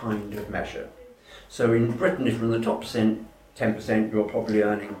that kind of measure. So in Britain, if you're in the top 10%, you're probably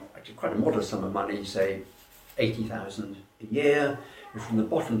earning actually quite a modest sum of money, say 80,000 a year. If you're in the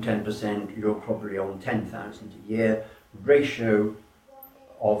bottom 10%, you're probably on 10,000 a year. Ratio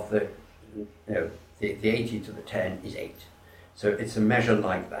of the 80 to the 10 is 8. So it's a measure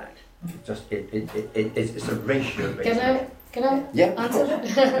like that. It's a ratio based. Can I answer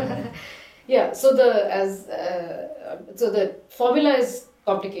that? Yeah. So the formula is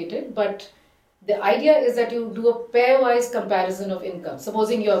complicated, but the idea is that you do a pairwise comparison of income.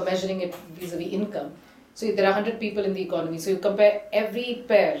 Supposing you're measuring it vis-a-vis income. So there are 100 people in the economy. So you compare every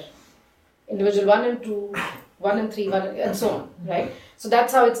pair, individual 1 and 2, 1 and 3, 1 and so on, right? So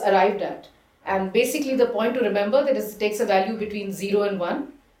that's how it's arrived at. And basically the point to remember that is it takes a value between 0 and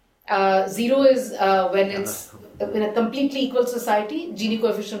 1. 0 is when it's in a completely equal society, Gini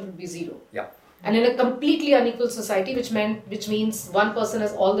coefficient would be 0. Yeah. And in a completely unequal society, which means one person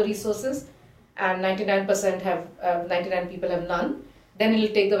has all the resources and 99 people have none, then it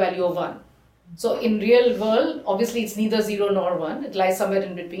will take the value of 1. So in real world, obviously it's neither 0 nor 1. It lies somewhere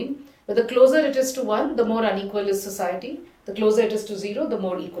in between. But the closer it is to 1, the more unequal is society. The closer it is to 0, the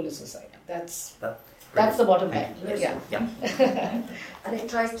more equal is society. That's the bottom line. Yeah. And it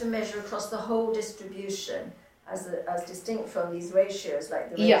tries to measure across the whole distribution as distinct from these ratios,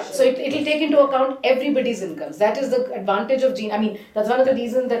 like the ratio. Yeah, so it will take into account everybody's incomes. That is the advantage of Gini. I mean, that's one of the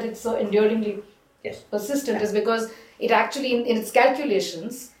reasons that it's so enduringly persistent is because it actually, in its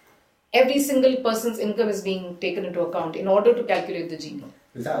calculations, every single person's income is being taken into account in order to calculate the Gini.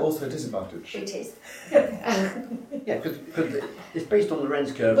 Is that also a disadvantage? It is. Yeah, because it's based on the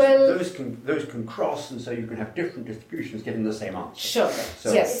Renz curves. Well, those can cross, and so you can have different distributions getting the same answer. Sure.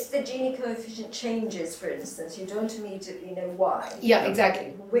 So Yes. If the Gini coefficient changes, for instance, you don't immediately know why. Yeah,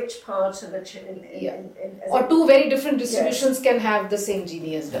 exactly. Which part of the Or two very different distributions can have the same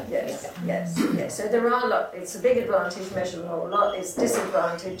Gini as well. Yes. So there are a lot. It's a big advantage, measurable a whole lot. It's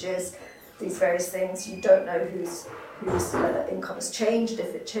disadvantages. These various things. You don't know whose income has changed,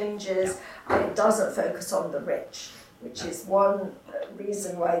 if it changes, and it doesn't focus on the rich, which is one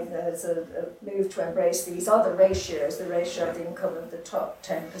reason why there's a move to embrace these other ratios, the ratio of the income of the top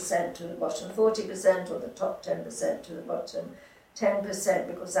 10% to the bottom 40%, or the top 10% to the bottom 10%,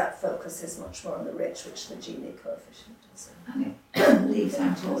 because that focuses much more on the rich, which the Gini coefficient does. And it leaves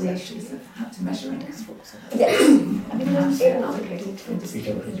out all the issues of how to measure it. Yes.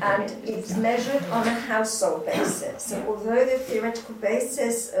 And it's measured on a household basis. So although the theoretical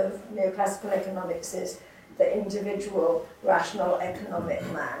basis of neoclassical economics is the individual rational economic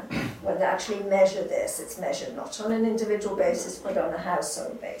man, when they actually measure this, it's measured not on an individual basis but on a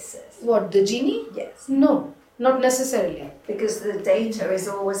household basis. What, the Gini? Yes. No, not necessarily. Because the data is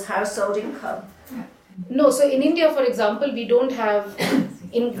always household income. No, so in India, for example, we don't have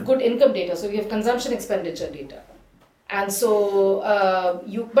good income data, so we have consumption expenditure data. And so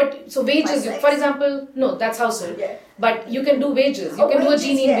wages, By sex? for example, no, that's household. Yeah. But you can do wages. You can do a wages,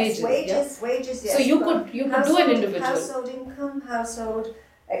 Gini in yes. wages. Wages, yes. So you but could do an individual. Household income, household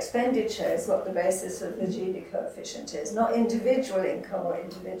expenditure is what the basis of the Gini coefficient is, not individual income or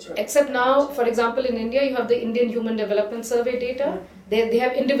individual. Except now, for example, in India, you have the Indian Human Development Survey data. They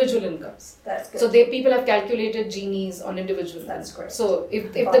have individual incomes. That's good. So people have calculated Ginis on individual. That's great. So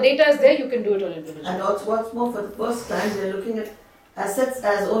if the data is there, you can do it on individual. And also, what's more, for the first time, they're looking at assets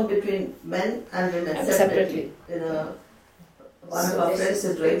as owned between men and women And separately. One of our friends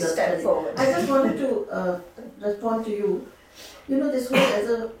is doing that study. Forward. I just wanted to respond to you. You know, this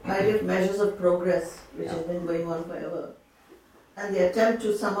whole idea of measures of progress, which has been going on forever, and the attempt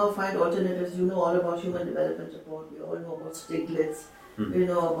to somehow find alternatives. You know all about Human Development Report. We all know about Stiglitz. We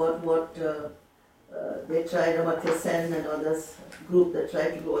know about what they tried, Amartya Sen and others, group that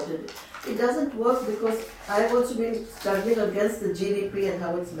tried to go alternative. It doesn't work because I've also been struggling against the GDP and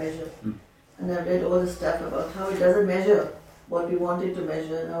how it's measured. And I've read all the stuff about how it doesn't measure what we want it to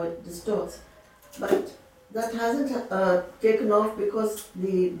measure and how it distorts. But that hasn't taken off because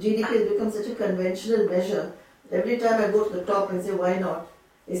the GDP has become such a conventional measure. Every time I go to the top and say, why not?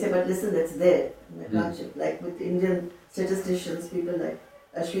 They say, but listen, that's there. And I can't shift. Like with Indian statisticians, people like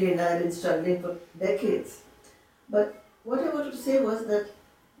Ashwini and I have been struggling for decades. But what I wanted to say was that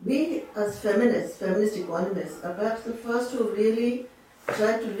we as feminist economists, are perhaps the first who really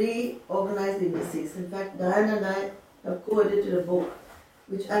tried to reorganize the indices. In fact, Diane and I have co-edited a book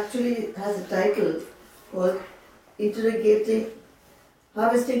which actually has a title called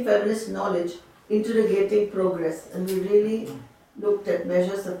Harvesting Feminist Knowledge, Interrogating Progress. And we really looked at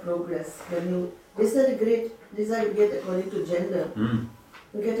measures of progress. When you disaggregate according to gender,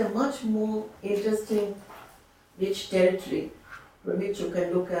 you get a much more interesting, rich territory from which you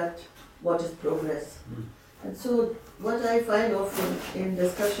can look at what is progress. And so what I find often in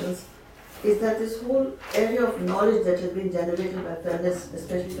discussions is that this whole area of knowledge that has been generated by feminists,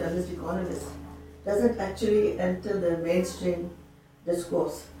 especially feminist economists, doesn't actually enter the mainstream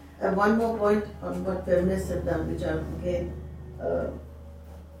discourse. And one more point on what feminists have done, which I'm again,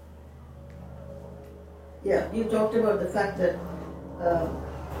 you talked about the fact that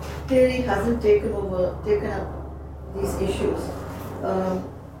theory hasn't taken up these issues.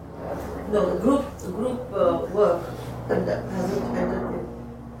 The group work hasn't entered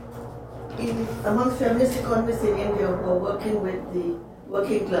it. Among feminist economists in India who are working with the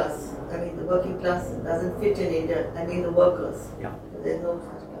working class, the working class doesn't fit in India, the workers. Yeah. There's no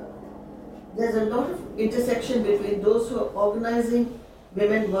such class. There's a lot of intersection between those who are organizing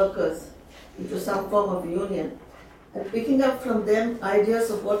women workers into some form of union and picking up from them ideas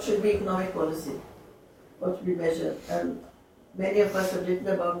of what should be economic policy, what should be measured. And many of us have written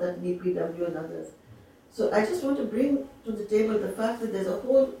about that in EPW and others. So I just want to bring to the table the fact that there's a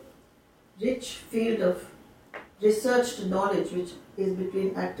whole rich field of researched knowledge which is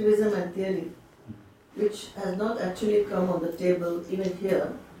between activism and theory, which has not actually come on the table even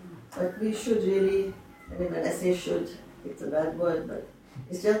here. But we should really, when I say should, it's a bad word, but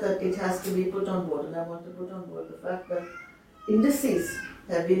it's just that it has to be put on board. And I want to put on board the fact that indices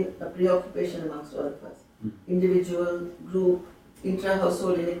have been a preoccupation amongst all of us. Individual, group,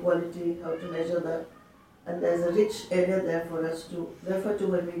 intra-household inequality, how to measure that. And there's a rich area there for us to refer to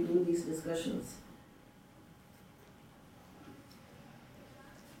when we do these discussions.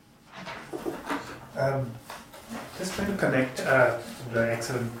 Just trying to connect the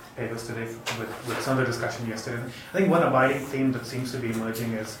excellent papers today with some of the discussion yesterday. I think one abiding theme that seems to be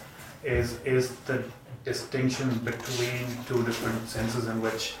emerging is the distinction between two different senses in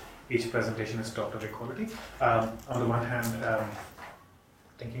which each presentation is taught of equality. On the one hand,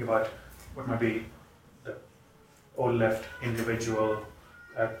 thinking about what might be the old left individual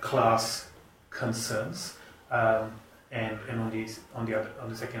class concerns, and on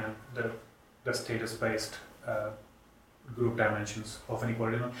the second hand, the status-based group dimensions of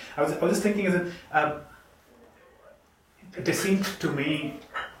inequality. I was just thinking, it seemed to me,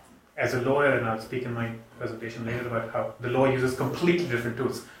 as a lawyer, and I'll speak in my presentation later about how the law uses completely different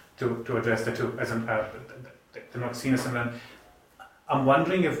tools to address the two, they're not seen as similar. I'm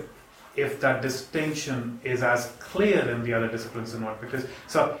wondering if that distinction is as clear in the other disciplines or not, because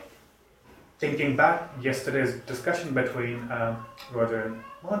thinking back yesterday's discussion between Roger and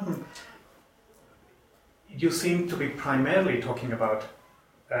Martin, you seem to be primarily talking about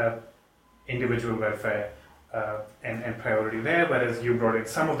individual welfare and priority there, whereas you brought in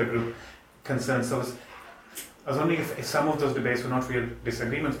some of the group concerns. So I was wondering if some of those debates were not real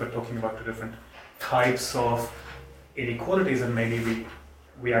disagreements, but talking about two different types of inequalities, and maybe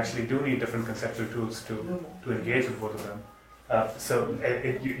we actually do need different conceptual tools to engage with both of them. So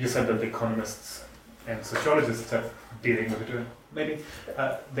you said that the economists and sociologists are dealing with it. Maybe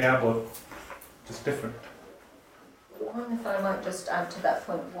they are both just different. One, if I might just add to that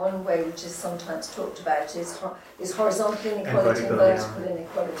point, one way which is sometimes talked about is horizontal inequality and vertical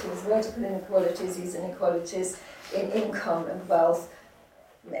inequalities. Vertical inequalities, these inequalities in income and wealth,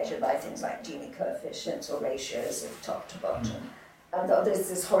 measured by things like Gini coefficients or ratios of top to bottom. And there's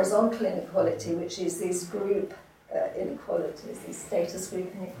this horizontal inequality, which is these group inequalities, these status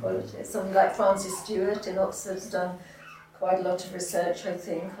group inequalities. Somebody like Francis Stewart in Oxford has done quite a lot of research, I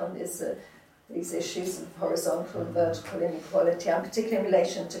think, on these issues of horizontal and vertical inequality, and particularly in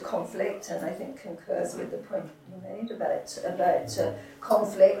relation to conflict, and I think concurs with the point you made about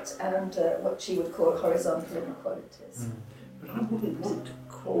conflict and what she would call horizontal inequalities. But I wouldn't want to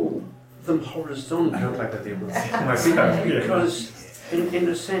call them horizontal. I don't like that label. Because in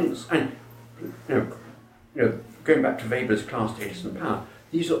a sense, and you know, going back to Weber's class, status and power,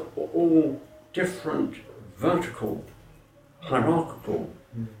 these are all different vertical, hierarchical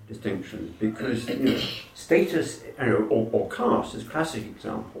distinctions, because status or caste is a classic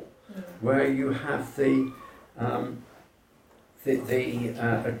example, where you have the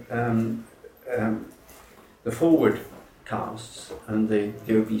forward castes and the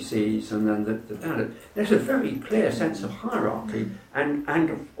OBCs and then the ballot. There's a very clear sense of hierarchy and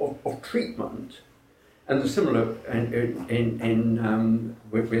of treatment, and the similar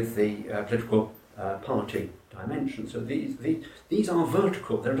with the political party dimension. So these are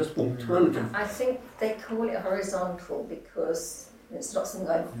vertical. They're just alternative. I think they call it horizontal because it's not something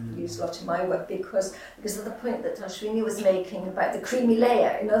I've used a lot in my work, because of the point that Ashwini was making about the creamy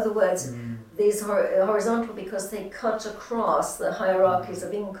layer. In other words, these are horizontal because they cut across the hierarchies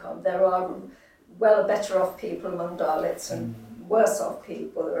of income. There are better off people among Dalits and worse off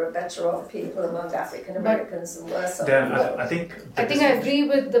people. There are better off people among African Americans and worse off people. I think I agree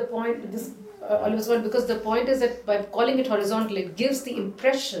with the point. Because the point is that by calling it horizontal, it gives the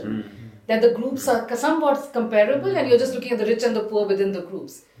impression that the groups are somewhat comparable, and you're just looking at the rich and the poor within the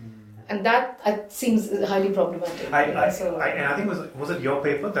groups, and that seems highly problematic. I think was it your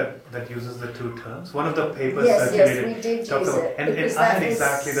paper that uses the two terms? One of the papers yes, we did use it, because that is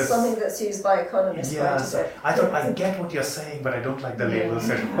exactly something that's used by economists. Yeah, so I thought I get what you're saying, but I don't like the labels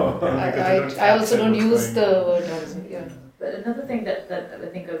at all. I also don't use the word horizontal. Yeah. But another thing that I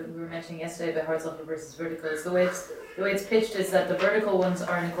think we were mentioning yesterday about horizontal versus vertical is the way it's pitched is that the vertical ones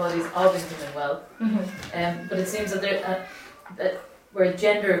are inequalities of income and wealth, but it seems that that where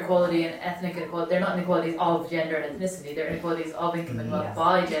gender equality and ethnic inequality, they're not inequalities of gender and ethnicity, they're inequalities of income and wealth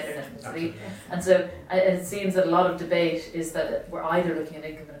by gender and ethnicity. And so it seems that a lot of debate is that we're either looking at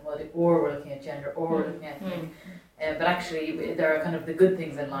income inequality or we're looking at gender or we're looking at ethnic. But actually, there are kind of the good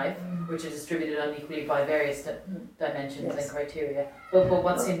things in life, which are distributed unequally by various dimensions and criteria. But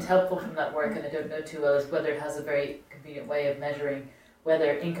what seemed helpful from that work, and I don't know too well, is whether it has a very convenient way of measuring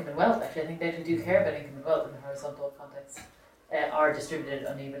whether income and wealth, actually I think they actually do care about income and wealth in the horizontal context, are distributed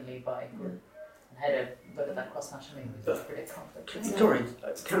unevenly by group, and how to look at that cross-nationally to predict conflict.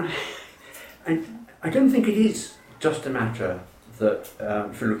 Sorry, I don't think it is just a matter that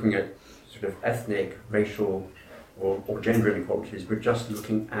if you're looking at sort of ethnic, racial, or gender inequalities, we're just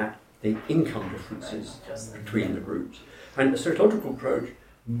looking at the income differences between the groups. And a sociological approach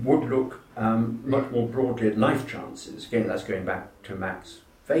would look much more broadly at life chances. Again, that's going back to Max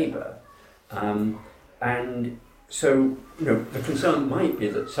Weber. And so, the concern might be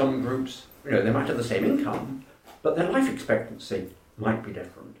that some groups, they might have the same income, but their life expectancy might be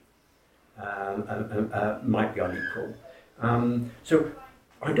different, might be unequal. So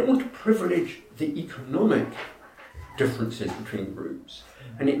I don't want to privilege the economic differences between groups,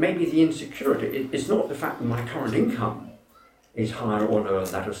 and it may be the insecurity. It's not the fact that my current income is higher or lower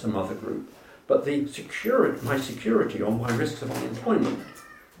than that of some other group, but my security or my risks of unemployment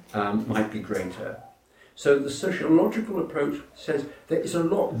might be greater. So the sociological approach says there is a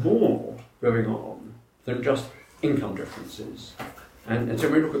lot more going on than just income differences, and so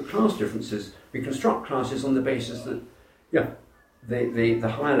when we look at class differences, we construct classes on the basis that the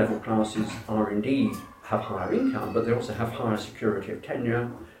higher level classes are indeed have higher income, but they also have higher security of tenure.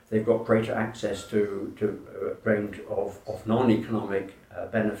 They've got greater access to a range of non-economic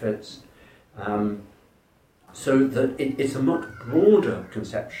benefits, so that it's a much broader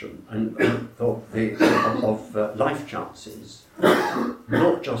conception of life chances,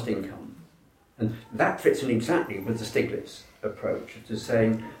 not just income. And that fits in exactly with the Stiglitz approach, to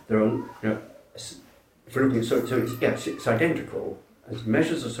saying there are, if we're looking at it's identical as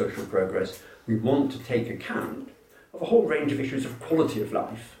measures of social progress. We want to take account of a whole range of issues of quality of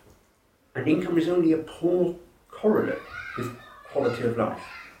life, and income is only a poor correlate with quality of life.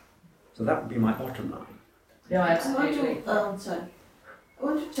 So that would be my bottom line. No, I absolutely.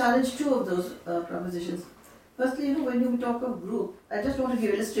 want to challenge two of those propositions. Firstly, when you talk of group, I just want to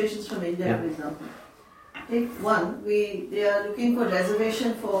give illustrations from India, for example. Take one, they are looking for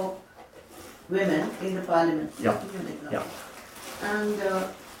reservation for women in the parliament. Yeah. Just to give an example. Yeah. And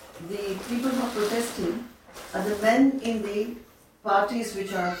the people who are protesting are the men in the parties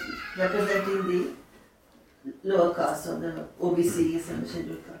which are representing the lower caste or the OBCs and the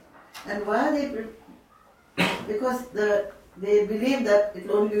scheduled caste. And why are they? Because they believe that it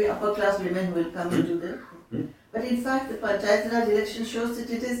will only be upper class women who will come into the. But in fact, the Panchayat Raj election shows that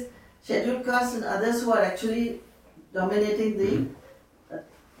it is scheduled castes and others who are actually dominating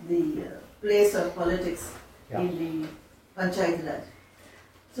the place of politics in the Panchayat Raj.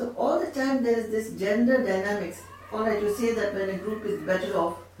 So all the time there is this gender dynamics. All right, you say that when a group is better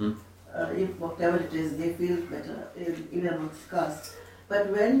off, if whatever it is, they feel better, even amongst castes. But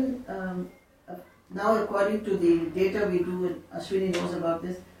when, now according to the data we do, and Ashwini knows about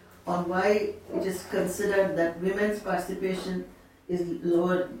this, on why it is considered that women's participation is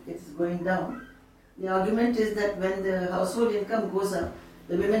lower, it's going down. The argument is that when the household income goes up,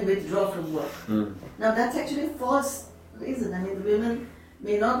 the women withdraw from work. Now that's actually a false reason. I mean, the women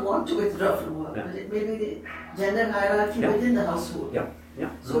may not want to withdraw from work, but it may be the gender hierarchy within the household.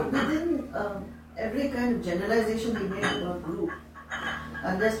 So within every kind of generalization we make about group,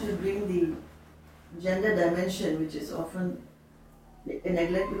 unless we bring the gender dimension, which is often a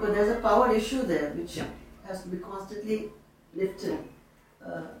neglect, because there's a power issue there which has to be constantly lifted.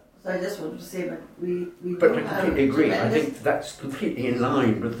 So I just wanted to say, but we But I completely agree. I think that's completely in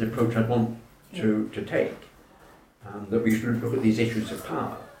line with the approach I want to take. That we should look at these issues of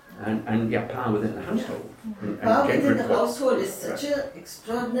power and power within the household. And power within the household is such an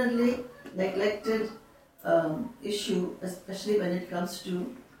extraordinarily neglected issue, especially when it comes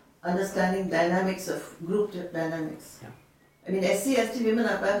to understanding dynamics of group dynamics. I mean, SC/ST women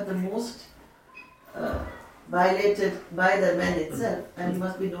are perhaps the most violated by the men itself, and you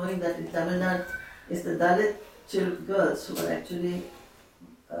must be knowing that in Tamil Nadu, it's the Dalit girls who are actually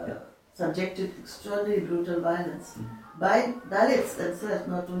subjected to extraordinary brutal violence by Dalits themselves,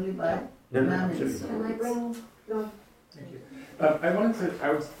 not only by Brahmins. Can I bring your... Thank you.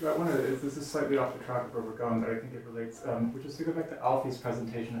 This is slightly off the track of where we're going, but I think it relates, which is to go back to Alfie's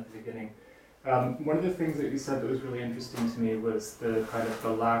presentation at the beginning. One of the things that you said that was really interesting to me was the kind of the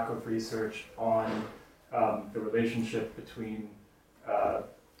lack of research on the relationship between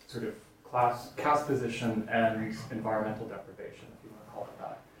sort of caste position and environmental deprivation, if you want to call it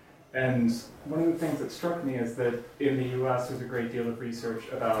that. And one of the things that struck me is that in the US there's a great deal of research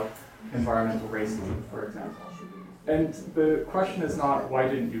about environmental racism, for example. And the question is not why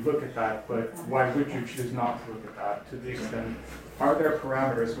didn't you look at that, but why would you choose not to look at that, to the extent, are there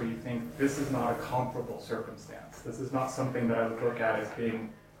parameters where you think this is not a comparable circumstance? This is not something that I would look at as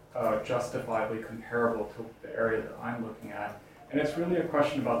being justifiably comparable to the area that I'm looking at. And it's really a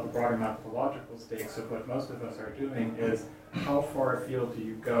question about the broader methodological stakes of what most of us are doing is how far afield do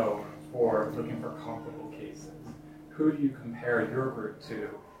you go for looking for comparable cases? Who do you compare your group to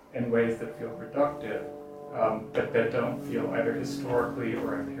in ways that feel productive, but that don't feel either historically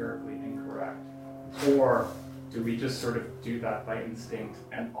or empirically incorrect? Or do we just sort of do that by instinct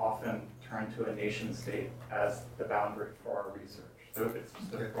and often turn to a nation state as the boundary for our research? So it's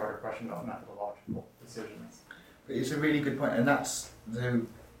just a broader question about methodological decisions. It's a really good point, and that's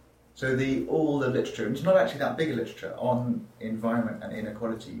all the literature, and it's not actually that big a literature on environment and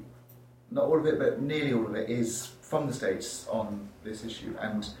inequality. Not all of it, but nearly all of it is from the States on this issue,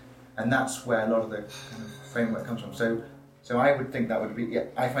 and that's where a lot of the kind of framework comes from. So I would think that would be.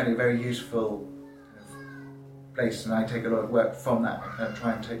 I find it a very useful kind of place, and I take a lot of work from that and kind of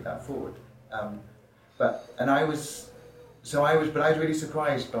try and take that forward. But I was really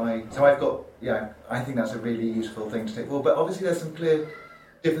surprised by. So I've got. I think that's a really useful thing to take forward. But obviously, there's some clear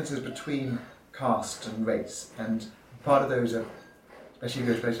differences between caste and race, and part of those are, especially if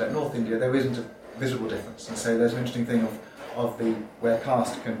you go to places like North India, there isn't a visible difference, and so there's an interesting thing of the where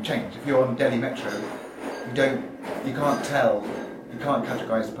caste can change. If you're on Delhi Metro, you can't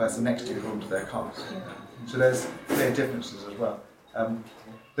categorise the person next to you according to their caste. So there's clear differences as well.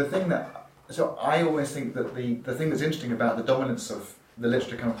 So I always think that the thing that's interesting about the dominance of the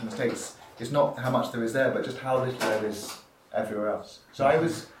literature coming from the States is not how much there is there, but just how little there is everywhere else. So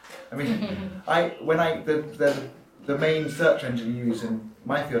the main search engine you use in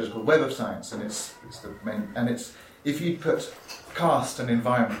my field is called Web of Science, and it's if you put caste and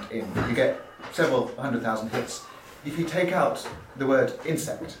environment in, you get several 100,000 hits. if you take out the word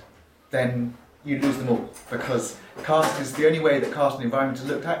insect, then you lose them all, because caste is the only way that caste and environment is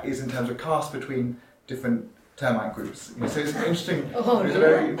looked at is in terms of caste between different termite groups. So it's interesting. So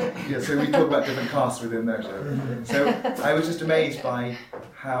we talk about different castes within those. So I was just amazed by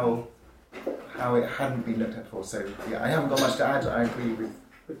how it hadn't been looked at before. So yeah, I haven't got much to add. I agree with.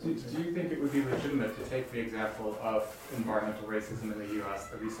 But do you think it would be legitimate to take the example of environmental racism in the US,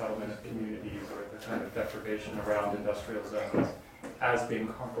 the resettlement of communities or the kind of deprivation around industrial zones, as being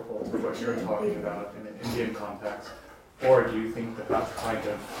comparable to what you're talking about in an Indian context? Or do you think that that's kind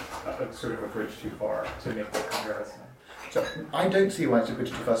of a sort of a bridge too far to make the comparison? So I don't see why it's a bridge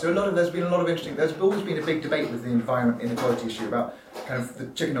too far. So there's been a lot of interesting. There's always been a big debate with the environment inequality issue about kind of the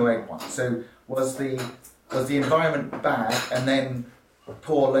chicken or egg one. So was the environment bad and then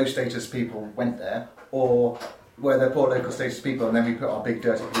poor low status people went there, or were there poor local status people and then we put our big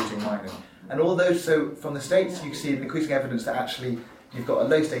dirty polluting mine in? And all those. So from the States, you see increasing evidence that actually you've got a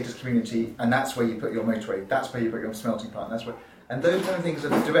low status community, and that's where you put your motorway. That's where you put your smelting plant. That's where, and those kind of things are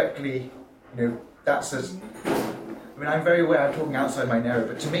directly, that's as. I mean, I'm very aware I'm talking outside my area,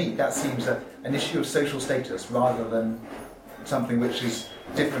 but to me that seems an issue of social status rather than something which is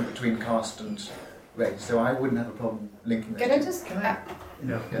different between caste and race. So I wouldn't have a problem linking those. Can I just?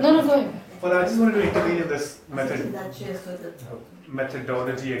 No, go ahead. Well, I just wanted to intervene in this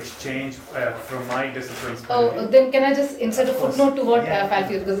methodology exchange from my discipline's point of view. Then can I just insert a footnote to what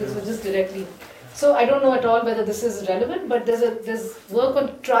Falfi, because this was just directly. So I don't know at all whether this is relevant, but there's work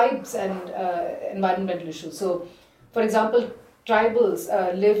on tribes and environmental issues. So, for example, tribals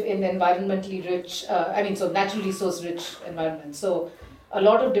live in environmentally rich, so natural resource rich environments. So a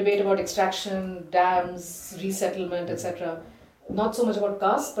lot of debate about extraction, dams, resettlement, etc. Not so much about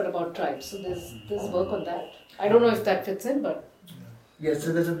caste, but about tribes. So there's work on that. I don't know if that fits in, but... Yeah,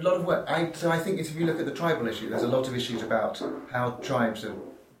 so there's a lot of work. I think if you look at the tribal issue, there's a lot of issues about how tribals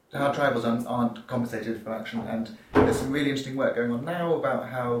aren't compensated for action, and there's some really interesting work going on now about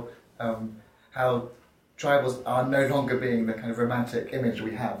how tribals are no longer being the kind of romantic image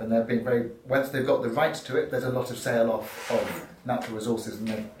we have, and they're being once they've got the rights to it, there's a lot of sale off of natural resources and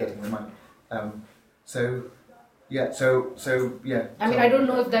they're getting the money. I mean, I don't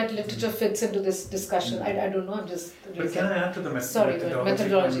know if that literature fits into this discussion. I don't know. I'm just. But can I add to the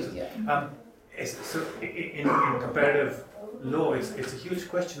methodology? Yeah. So in comparative law, it's a huge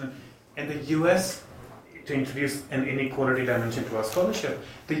question. In the US, to introduce an inequality dimension to our scholarship,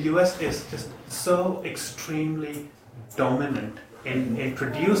 the US is just so extremely dominant in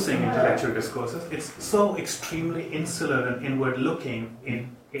producing intellectual discourses. It's so extremely insular and inward-looking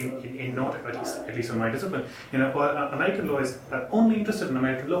in not, at least in my discipline. American law is only interested in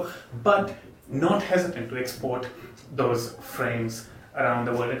American law, but not hesitant to export those frames around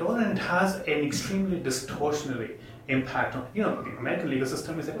the world at all, and it has an extremely distortionary impact on, the American legal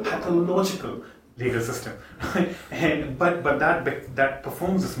system is a pathological legal system, right? But that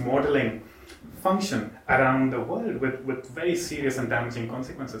performs this modeling function around the world with very serious and damaging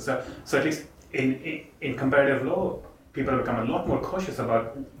consequences. So at least in comparative law, people become a lot more cautious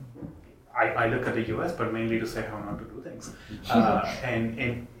about. I look at the US, but mainly to say how not to do things,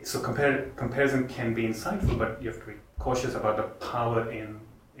 and so comparison can be insightful, but you have to be cautious about the power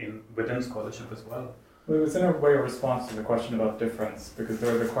within scholarship as well. Well, it was in a way a response to the question about difference, because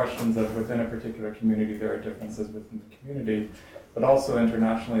there are the questions of within a particular community there are differences within the community, but also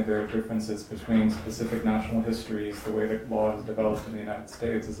internationally there are differences between specific national histories, the way that law is developed in the United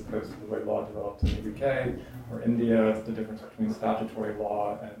States as opposed to the way law developed in the UK or India, the difference between statutory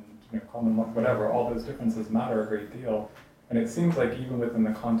law and common law, whatever. All those differences matter a great deal. And it seems like even within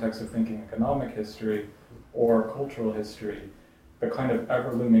the context of thinking economic history or cultural history, the kind of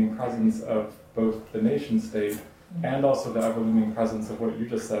ever-looming presence of both the nation-state and also the ever-looming presence of what you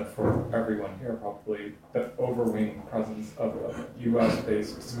just said for everyone here probably, the overweening presence of a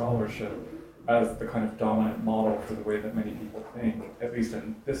US-based scholarship as the kind of dominant model for the way that many people think, at least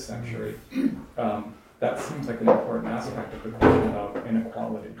in this century. That seems like an important aspect of the question of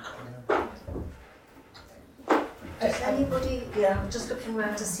inequality. Anybody, I'm just looking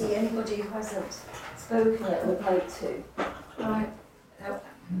around to see anybody who hasn't spoken yet would like to. Right.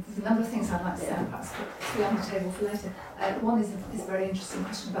 There's a number of things I'd like to say, perhaps to be on the table for later. One is a very interesting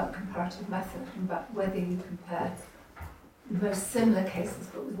question about comparative method, and about whether you compare the most similar cases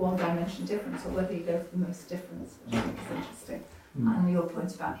but with one dimension difference, or whether you go for the most difference, which I think is interesting. And your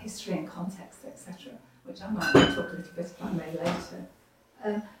point about history and context, etc., which I might talk a little bit about maybe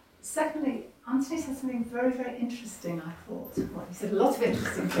later. Secondly, Anthony said something very, very interesting, I thought. Well, he said a lot of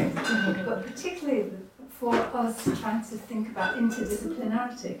interesting things, but particularly for us trying to think about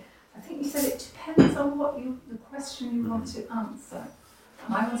interdisciplinarity, I think you said it depends on the question you want to answer.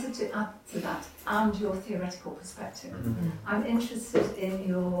 And I wanted to add to that, and your theoretical perspective. I'm interested in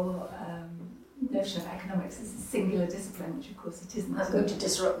your notion of economics as a singular discipline, which of course it isn't. I'm going to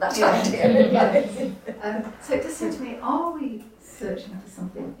disrupt that idea. So it does seem to me, are we searching for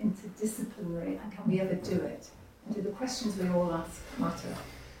something interdisciplinary, and can we ever do it? And do the questions we all ask matter?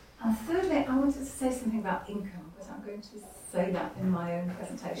 And thirdly, I wanted to say something about income, because I'm going to say that in my own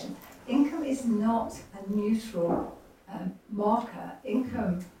presentation. Income is not a neutral marker.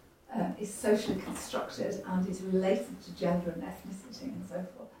 Income is socially constructed and is related to gender and ethnicity and so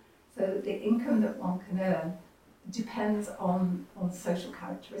forth. So the income that one can earn depends on social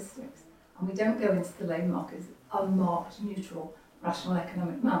characteristics. And we don't go into the labour market as unmarked, neutral, rational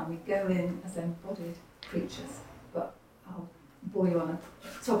economic man. We go in as embodied creatures. But I'll bore you on and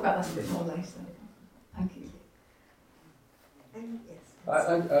talk about that a bit more later. Thank you.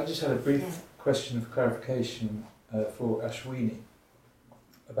 I just had a brief question of clarification for Ashwini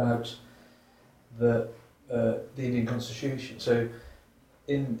about the Indian constitution. So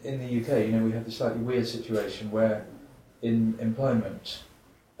in the UK, we have this slightly weird situation where in employment,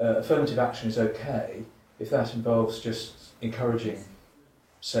 affirmative action is okay if that involves just encouraging,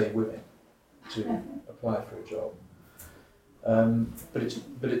 say, women to apply for a job.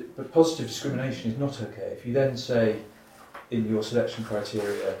 But positive discrimination is not okay. If you then say in your selection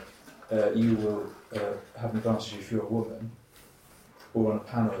criteria you will have an advantage if you're a woman, or on a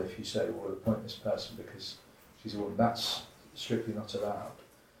panel if you say we'll appoint this person because she's a woman, that's strictly not allowed.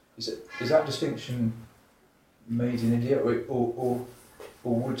 Is that distinction made in India, or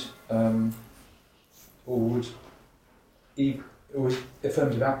would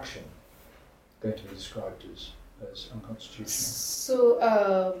affirmative action going to be described as unconstitutional?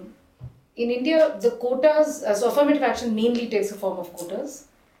 So in India, the quotas, so affirmative action mainly takes the form of quotas.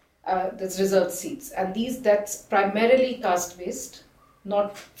 That's reserved seats, and that's primarily caste-based,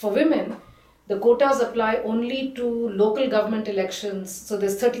 not for women. The quotas apply only to local government elections. So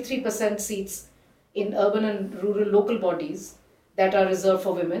there's 33% seats in urban and rural local bodies that are reserved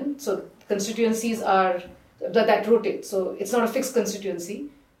for women. So constituencies are that rotate. So it's not a fixed constituency.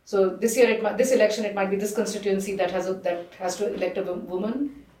 So this election it might be this constituency that has to elect a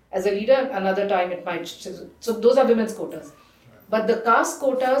woman as a leader. Another time it might. So those are women's quotas. But the caste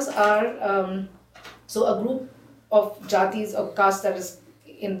quotas are so a group of jatis or castes that is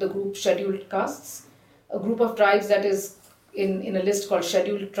in the group scheduled castes, a group of tribes that is in a list called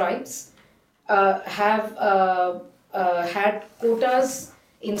scheduled tribes, have had quotas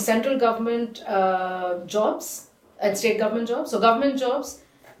in central government jobs and state government jobs. So government jobs,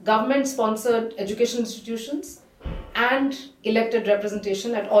 government-sponsored education institutions, and elected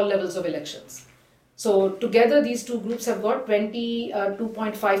representation at all levels of elections. So together these two groups have got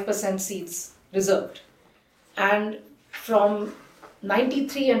 22.5% seats reserved. And from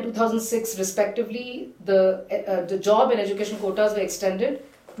 93 and 2006 respectively, the job and education quotas were extended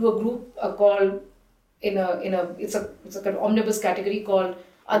to a group called it's a kind of omnibus category called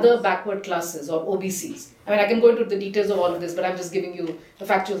other backward classes or OBCs. I mean, I can go into the details of all of this, but I'm just giving you the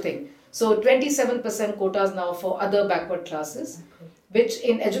factual thing. So 27% quotas now for other backward classes, which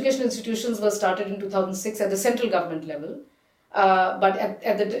in education institutions was started in 2006 at the central government level. But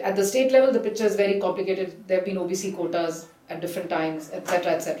at the state level, the picture is very complicated. There have been OBC quotas at different times,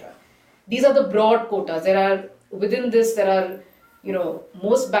 etc., etc. These are the broad quotas. Within this, there are,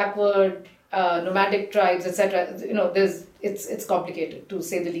 most backward, nomadic tribes, etc. It's complicated to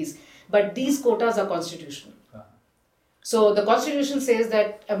say the least. But these quotas are constitutional. So the constitution says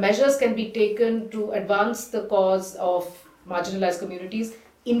that measures can be taken to advance the cause of marginalized communities,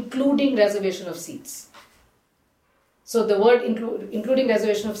 including reservation of seats. So the word including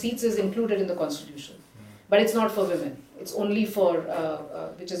reservation of seats is included in the constitution, but it's not for women. It's only for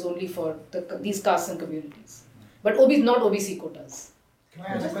these castes and communities, but not OBC quotas. Can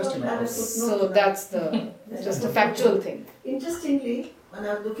I ask a question? So that's just a factual thing. Interestingly, when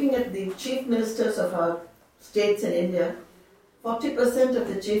I was looking at the chief ministers of our states in India, 40% of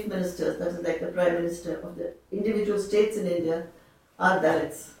the chief ministers, that is like the prime minister of the individual states in India, are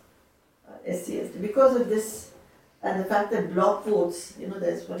Dalits, SC/ST. Because of this and the fact that block votes,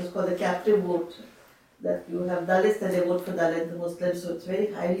 there's what is called the captive vote, that you have Dalits and they vote for Dalit, the Muslims, so it's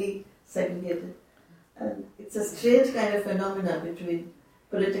very highly segregated. And it's a strange kind of phenomenon between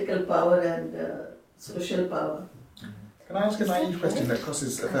political power and social power. Can I ask a naive question that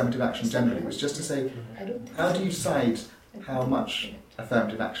crosses affirmative action generally, which just to say, how do you decide how much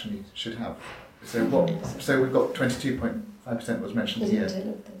affirmative action you should have? So we've got 22.5% was mentioned here.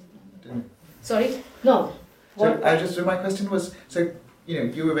 Sorry? No. So my question was,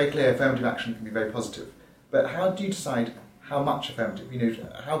 you were very clear. Affirmative action can be very positive, but how do you decide how much affirmative?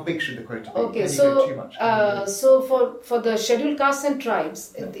 How big should the quota be? Okay, can you go too much? So for the scheduled castes and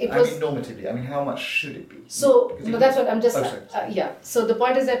tribes, it was. I mean, normatively. How much should it be? So that's what I'm just. Oh, sorry. Yeah. So the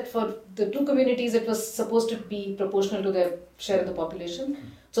point is that for the two communities, it was supposed to be proportional to their share in the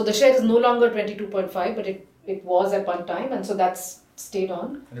population. So the share is no longer 22.5, but it was at one time, and so that's stayed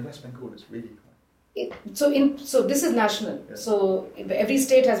on. And in West Bengal, it's really high. So this is national. Yeah. So every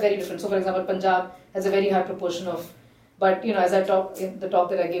state has very different. So for example, Punjab has a very high proportion of. But as I talk in the talk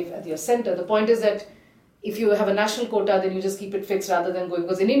that I gave at your center, the point is that if you have a national quota, then you just keep it fixed rather than going.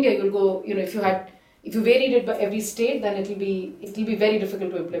 Because in India, you'll go. If you varied it by every state, then it'll be very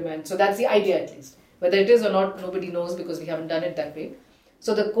difficult to implement. So that's the idea, at least. Whether it is or not, nobody knows because we haven't done it that way.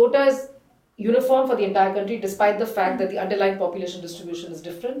 So the quota is uniform for the entire country, despite the fact that the underlying population distribution is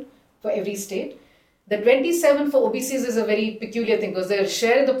different for every state. The 27 for OBCs is a very peculiar thing because their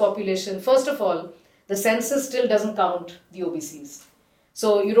share in the population, first of all, the census still doesn't count the OBCs.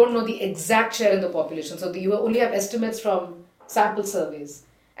 So you don't know the exact share in the population. So you only have estimates from sample surveys.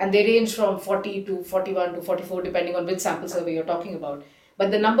 And they range from 40 to 41 to 44, depending on which sample survey you're talking about.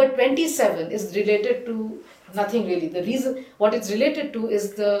 But the number 27 is related to nothing really. The reason, what it's related to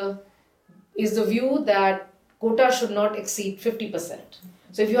is the view that quota should not exceed 50%.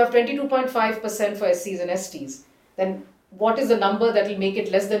 So if you have 22.5% for SCs and STs, then what is the number that will make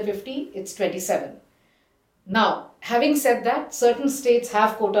it less than 50? It's 27. Now, having said that, certain states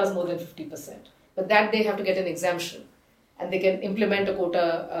have quotas more than 50%, but that they have to get an exemption and they can implement a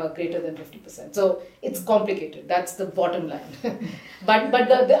quota greater than 50%. So it's complicated. That's the bottom line. but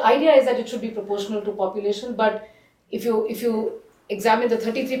the idea is that it should be proportional to population. But if you examine the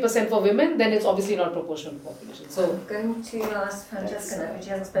 33% for women, then it's obviously not proportional to population. So I'm going to ask Francesca now, but she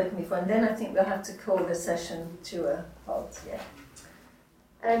hasn't spoken before, and then I think we'll have to call the session to a halt. Yeah.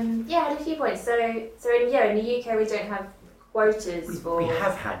 I had a few points. So in the UK we don't have quotas for. We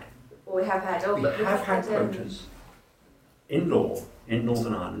have had. Or we have had. We have had quotas in law in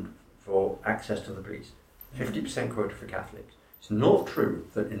Northern Ireland for access to the police. 50% quota for Catholics. It's not true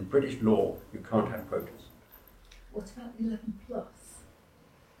that in British law you can't have quotas. What about 11 plus?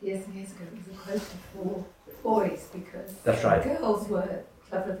 Years and years ago, it was a quota for boys because that's right. Girls were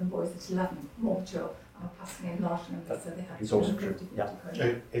cleverer than boys at 11, more mature. Passing in large numbers, so they have it's also true. Yeah.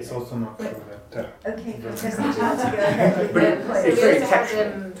 It's also not true that. Okay, Francesca, you have to go ahead. It's very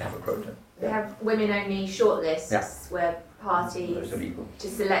exceptional to have a quota. We have women-only shortlists where parties to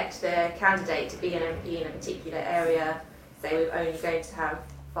select their candidate to be an MP in a particular area. Say we're only going to have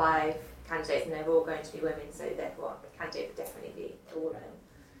 5 candidates and they're all going to be women, so therefore the candidate would definitely be a woman.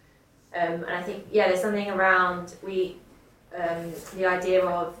 And I think there's something around the idea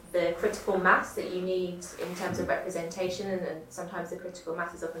of the critical mass that you need in terms of representation, and sometimes the critical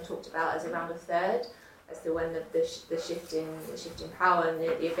mass is often talked about as around a third, as to when the shift in power and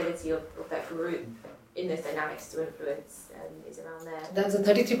the ability of that group in those dynamics to influence is around there. That's the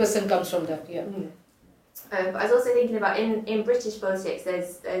 33% comes from that, yeah. But I was also thinking about in British politics,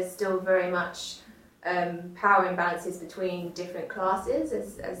 there's still very much power imbalances between different classes,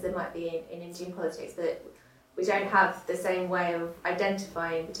 as there might be in Indian politics, but we don't have the same way of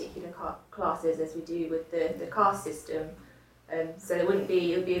identifying particular classes as we do with the caste system. So it would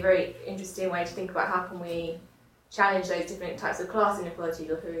be a very interesting way to think about how can we challenge those different types of class inequalities,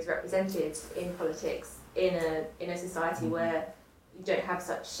 or who is represented in politics in a society where you don't have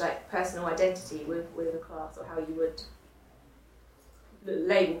such personal identity with a class, or how you would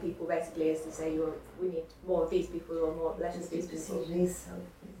label people basically as to say we need more of these people or more less of these people.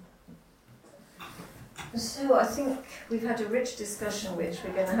 So I think we've had a rich discussion which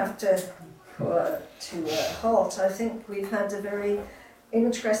we're going to have to halt. I think we've had a very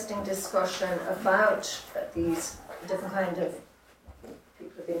interesting discussion about these different kind of,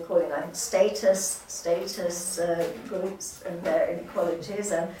 people have been calling status groups and their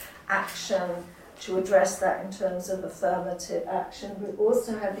inequalities, and action to address that in terms of affirmative action. We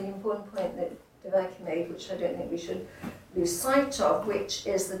also had the important point that Devaki made, which I don't think we should lose sight of, which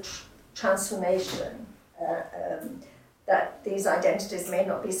is the transformation. That these identities may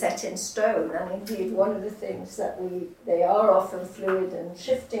not be set in stone, and indeed one of the things that they are often fluid and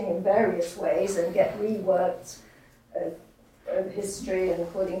shifting in various ways and get reworked over history and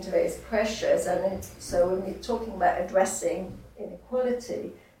according to various pressures. And so when we're talking about addressing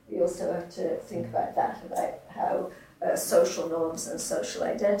inequality, we also have to think about that, about how social norms and social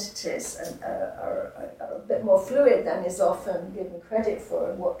identities are a bit more fluid than is often given credit for,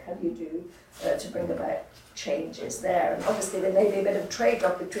 and what can you do to bring about changes there. And obviously there may be a bit of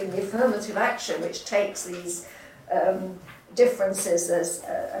trade-off between the affirmative action, which takes these differences as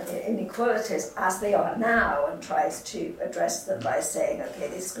inequalities as they are now, and tries to address them by saying, okay,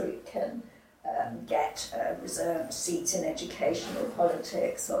 this group can get reserved seats in education or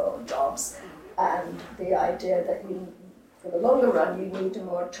politics or jobs, and the idea that for the longer run you need a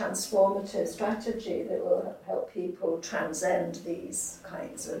more transformative strategy that will help people transcend these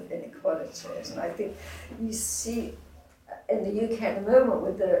kinds of inequalities. And I think you see in the UK at the moment,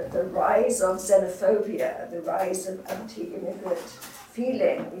 with the rise of xenophobia, the rise of anti-immigrant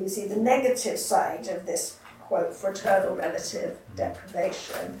feeling, you see the negative side of this, quote, fraternal relative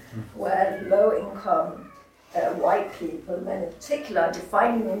deprivation, where low-income white people, men in particular, are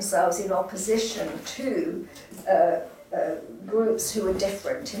defining themselves in opposition to groups who are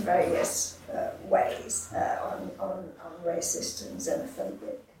different in various ways on racist and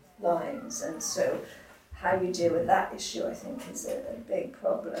xenophobic lines. And so how you deal with that issue, I think, is a big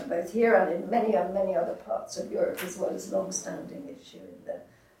problem, both here and in many other parts of Europe, as well as a long-standing issue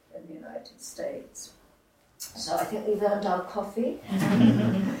in the United States. So I think we've earned our coffee.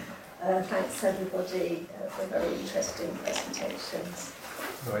 Thanks everybody for very interesting presentations.